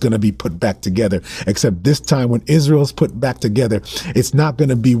Israel's going to be put back together. Except this time when Israel's put back together, it's not going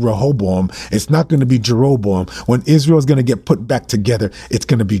to be Rehoboam. It's not going to be Jeroboam. When Israel's going to get put back together, it's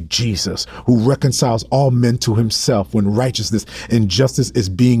going to be Jesus, who reconciles all men to himself when righteousness and justice is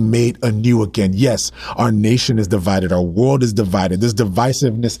being made anew again. Yes, our nation is divided. Our world is divided. There's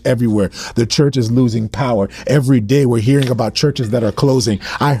divisiveness everywhere. The church is losing power. Every day we're hearing about churches that are closing.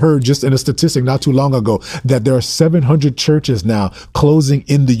 I heard just in a statistic not too long ago that there are 700 churches now closing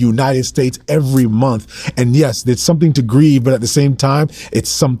in the United States every month. And yes, it's something to grieve, but at the same time, it's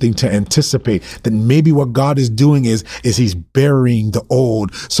something to anticipate that maybe what God is doing is he's burying the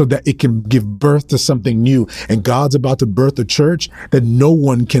old so that it can give birth to something new. And God's about to birth a church that no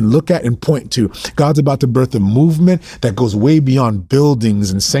one can look at and point to. God's about to birth a movement that goes way beyond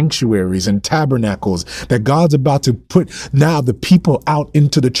buildings and sanctuaries and tabernacles, that God's about to put now the people out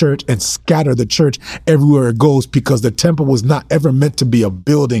into the church and scatter the church everywhere it goes, because the temple was not ever meant to be a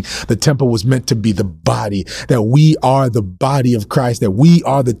building. The temple was meant to be the body, that we are the body of Christ, that we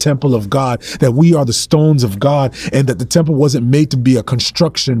are the temple of God, that we are the stones of God, and that the temple wasn't made to be a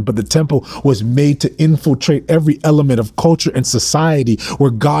construction, but the temple was made to infiltrate every element of culture and society, where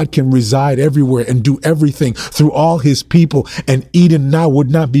God can reside everywhere and do everything through all his people. And Eden now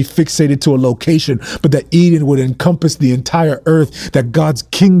would not be fixated to a location, but that Eden would encompass the entire earth, that God's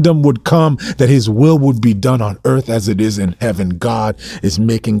kingdom would come, that his will would be done on earth as it is in heaven. God is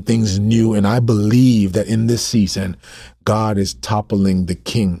making things new. And I believe that in this season, God is toppling the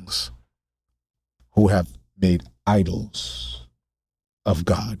kings who have made idols of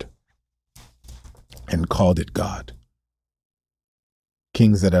God and called it God.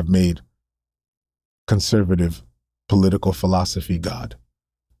 Kings that have made conservative political philosophy God.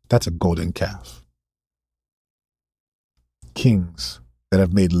 That's a golden calf. Kings that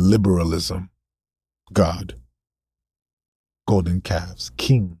have made liberalism God. Golden calves.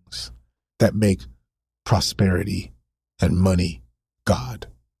 Kings that make prosperity and money God.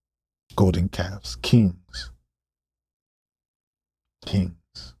 Golden calves. Kings Kings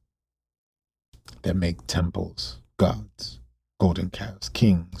that make temples, gods, golden calves.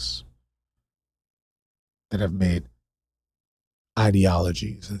 Kings that have made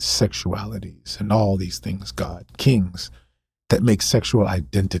ideologies and sexualities and all these things, God. Kings that make sexual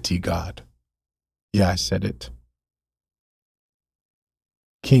identity, God. Yeah, I said it.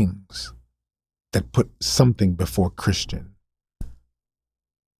 Kings that put something before Christian.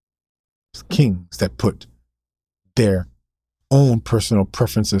 Kings that put their own personal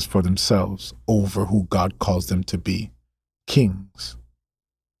preferences for themselves over who God calls them to be. Kings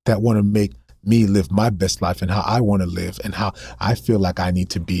that want to make me live my best life and how I want to live and how I feel like I need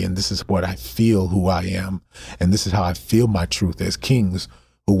to be. And this is what I feel who I am. And this is how I feel my truth is. Kings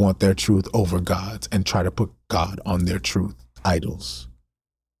who want their truth over God's and try to put God on their truth. Idols.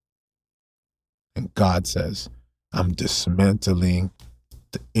 And God says, I'm dismantling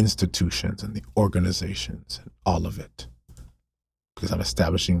the institutions and the organizations and all of it because I'm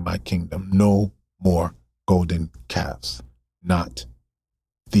establishing my kingdom. No more golden calves. Not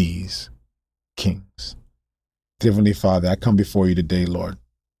these kings. Heavenly Father, I come before you today, Lord,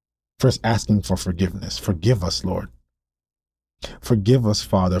 first asking for forgiveness. Forgive us, Lord. Forgive us,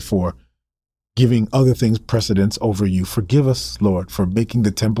 Father, for giving other things precedence over you. Forgive us, Lord, for making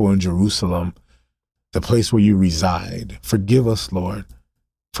the temple in Jerusalem the place where you reside. Forgive us, Lord,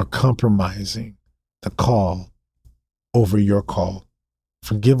 for compromising the call over your call.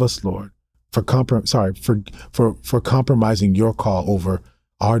 Forgive us, Lord, for compromising your call over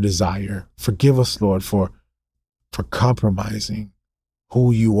our desire. Forgive us, Lord, for compromising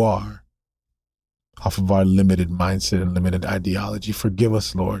who you are off of our limited mindset and limited ideology. Forgive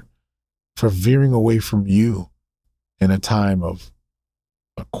us, Lord, for veering away from you in a time of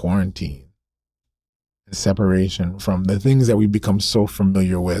a quarantine and separation from the things that we become so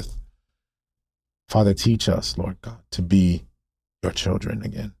familiar with. Father, teach us, Lord God, to be your children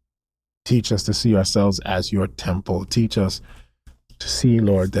again. Teach us to see ourselves as your temple. Teach us to see,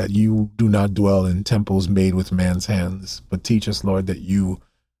 Lord, that you do not dwell in temples made with man's hands, but teach us, Lord, that you,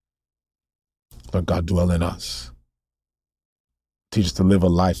 Lord God, dwell in us. Teach us to live a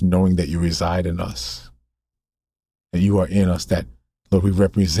life knowing that you reside in us, that you are in us, that, Lord, we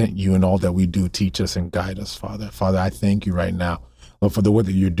represent you in all that we do. Teach us and guide us, Father. Father, I thank you right now, Lord, for the work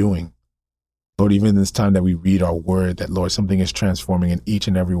that you're doing. Lord, even in this time that we read our word, that, Lord, something is transforming in each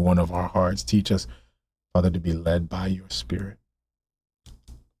and every one of our hearts. Teach us, Father, to be led by your Spirit.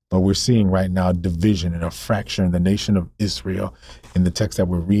 But we're seeing right now division and a fracture in the nation of Israel in the text that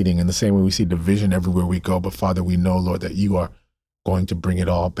we're reading. In the same way we see division everywhere we go. But Father, we know, Lord, that you are going to bring it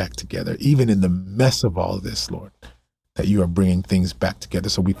all back together. Even in the mess of all of this, Lord, that you are bringing things back together.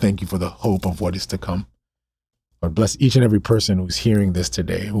 So we thank you for the hope of what is to come. Lord, bless each and every person who's hearing this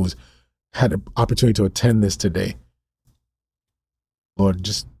today, who's had an opportunity to attend this today. Lord,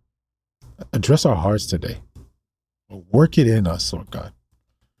 just address our hearts today. Work it in us, Lord God.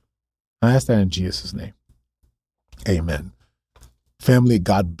 I ask that in Jesus' name. Amen. Family,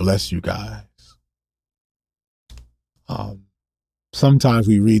 God bless you guys. Sometimes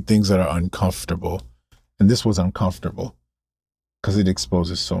we read things that are uncomfortable, and this was uncomfortable because it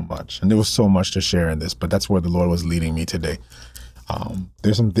exposes so much. And there was so much to share in this, but that's where the Lord was leading me today.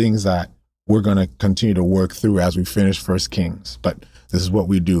 There's some things that we're going to continue to work through as we finish First Kings, but this is what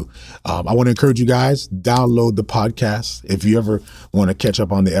we do. I want to encourage you guys, download the podcast. If you ever want to catch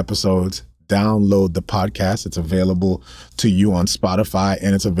up on the episodes, download the podcast. It's available to you on Spotify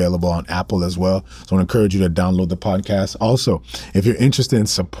and it's available on Apple as well. So I want to encourage you to download the podcast. Also, if you're interested in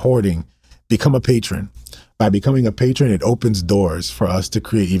supporting, become a patron. By becoming a patron, it opens doors for us to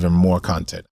create even more content.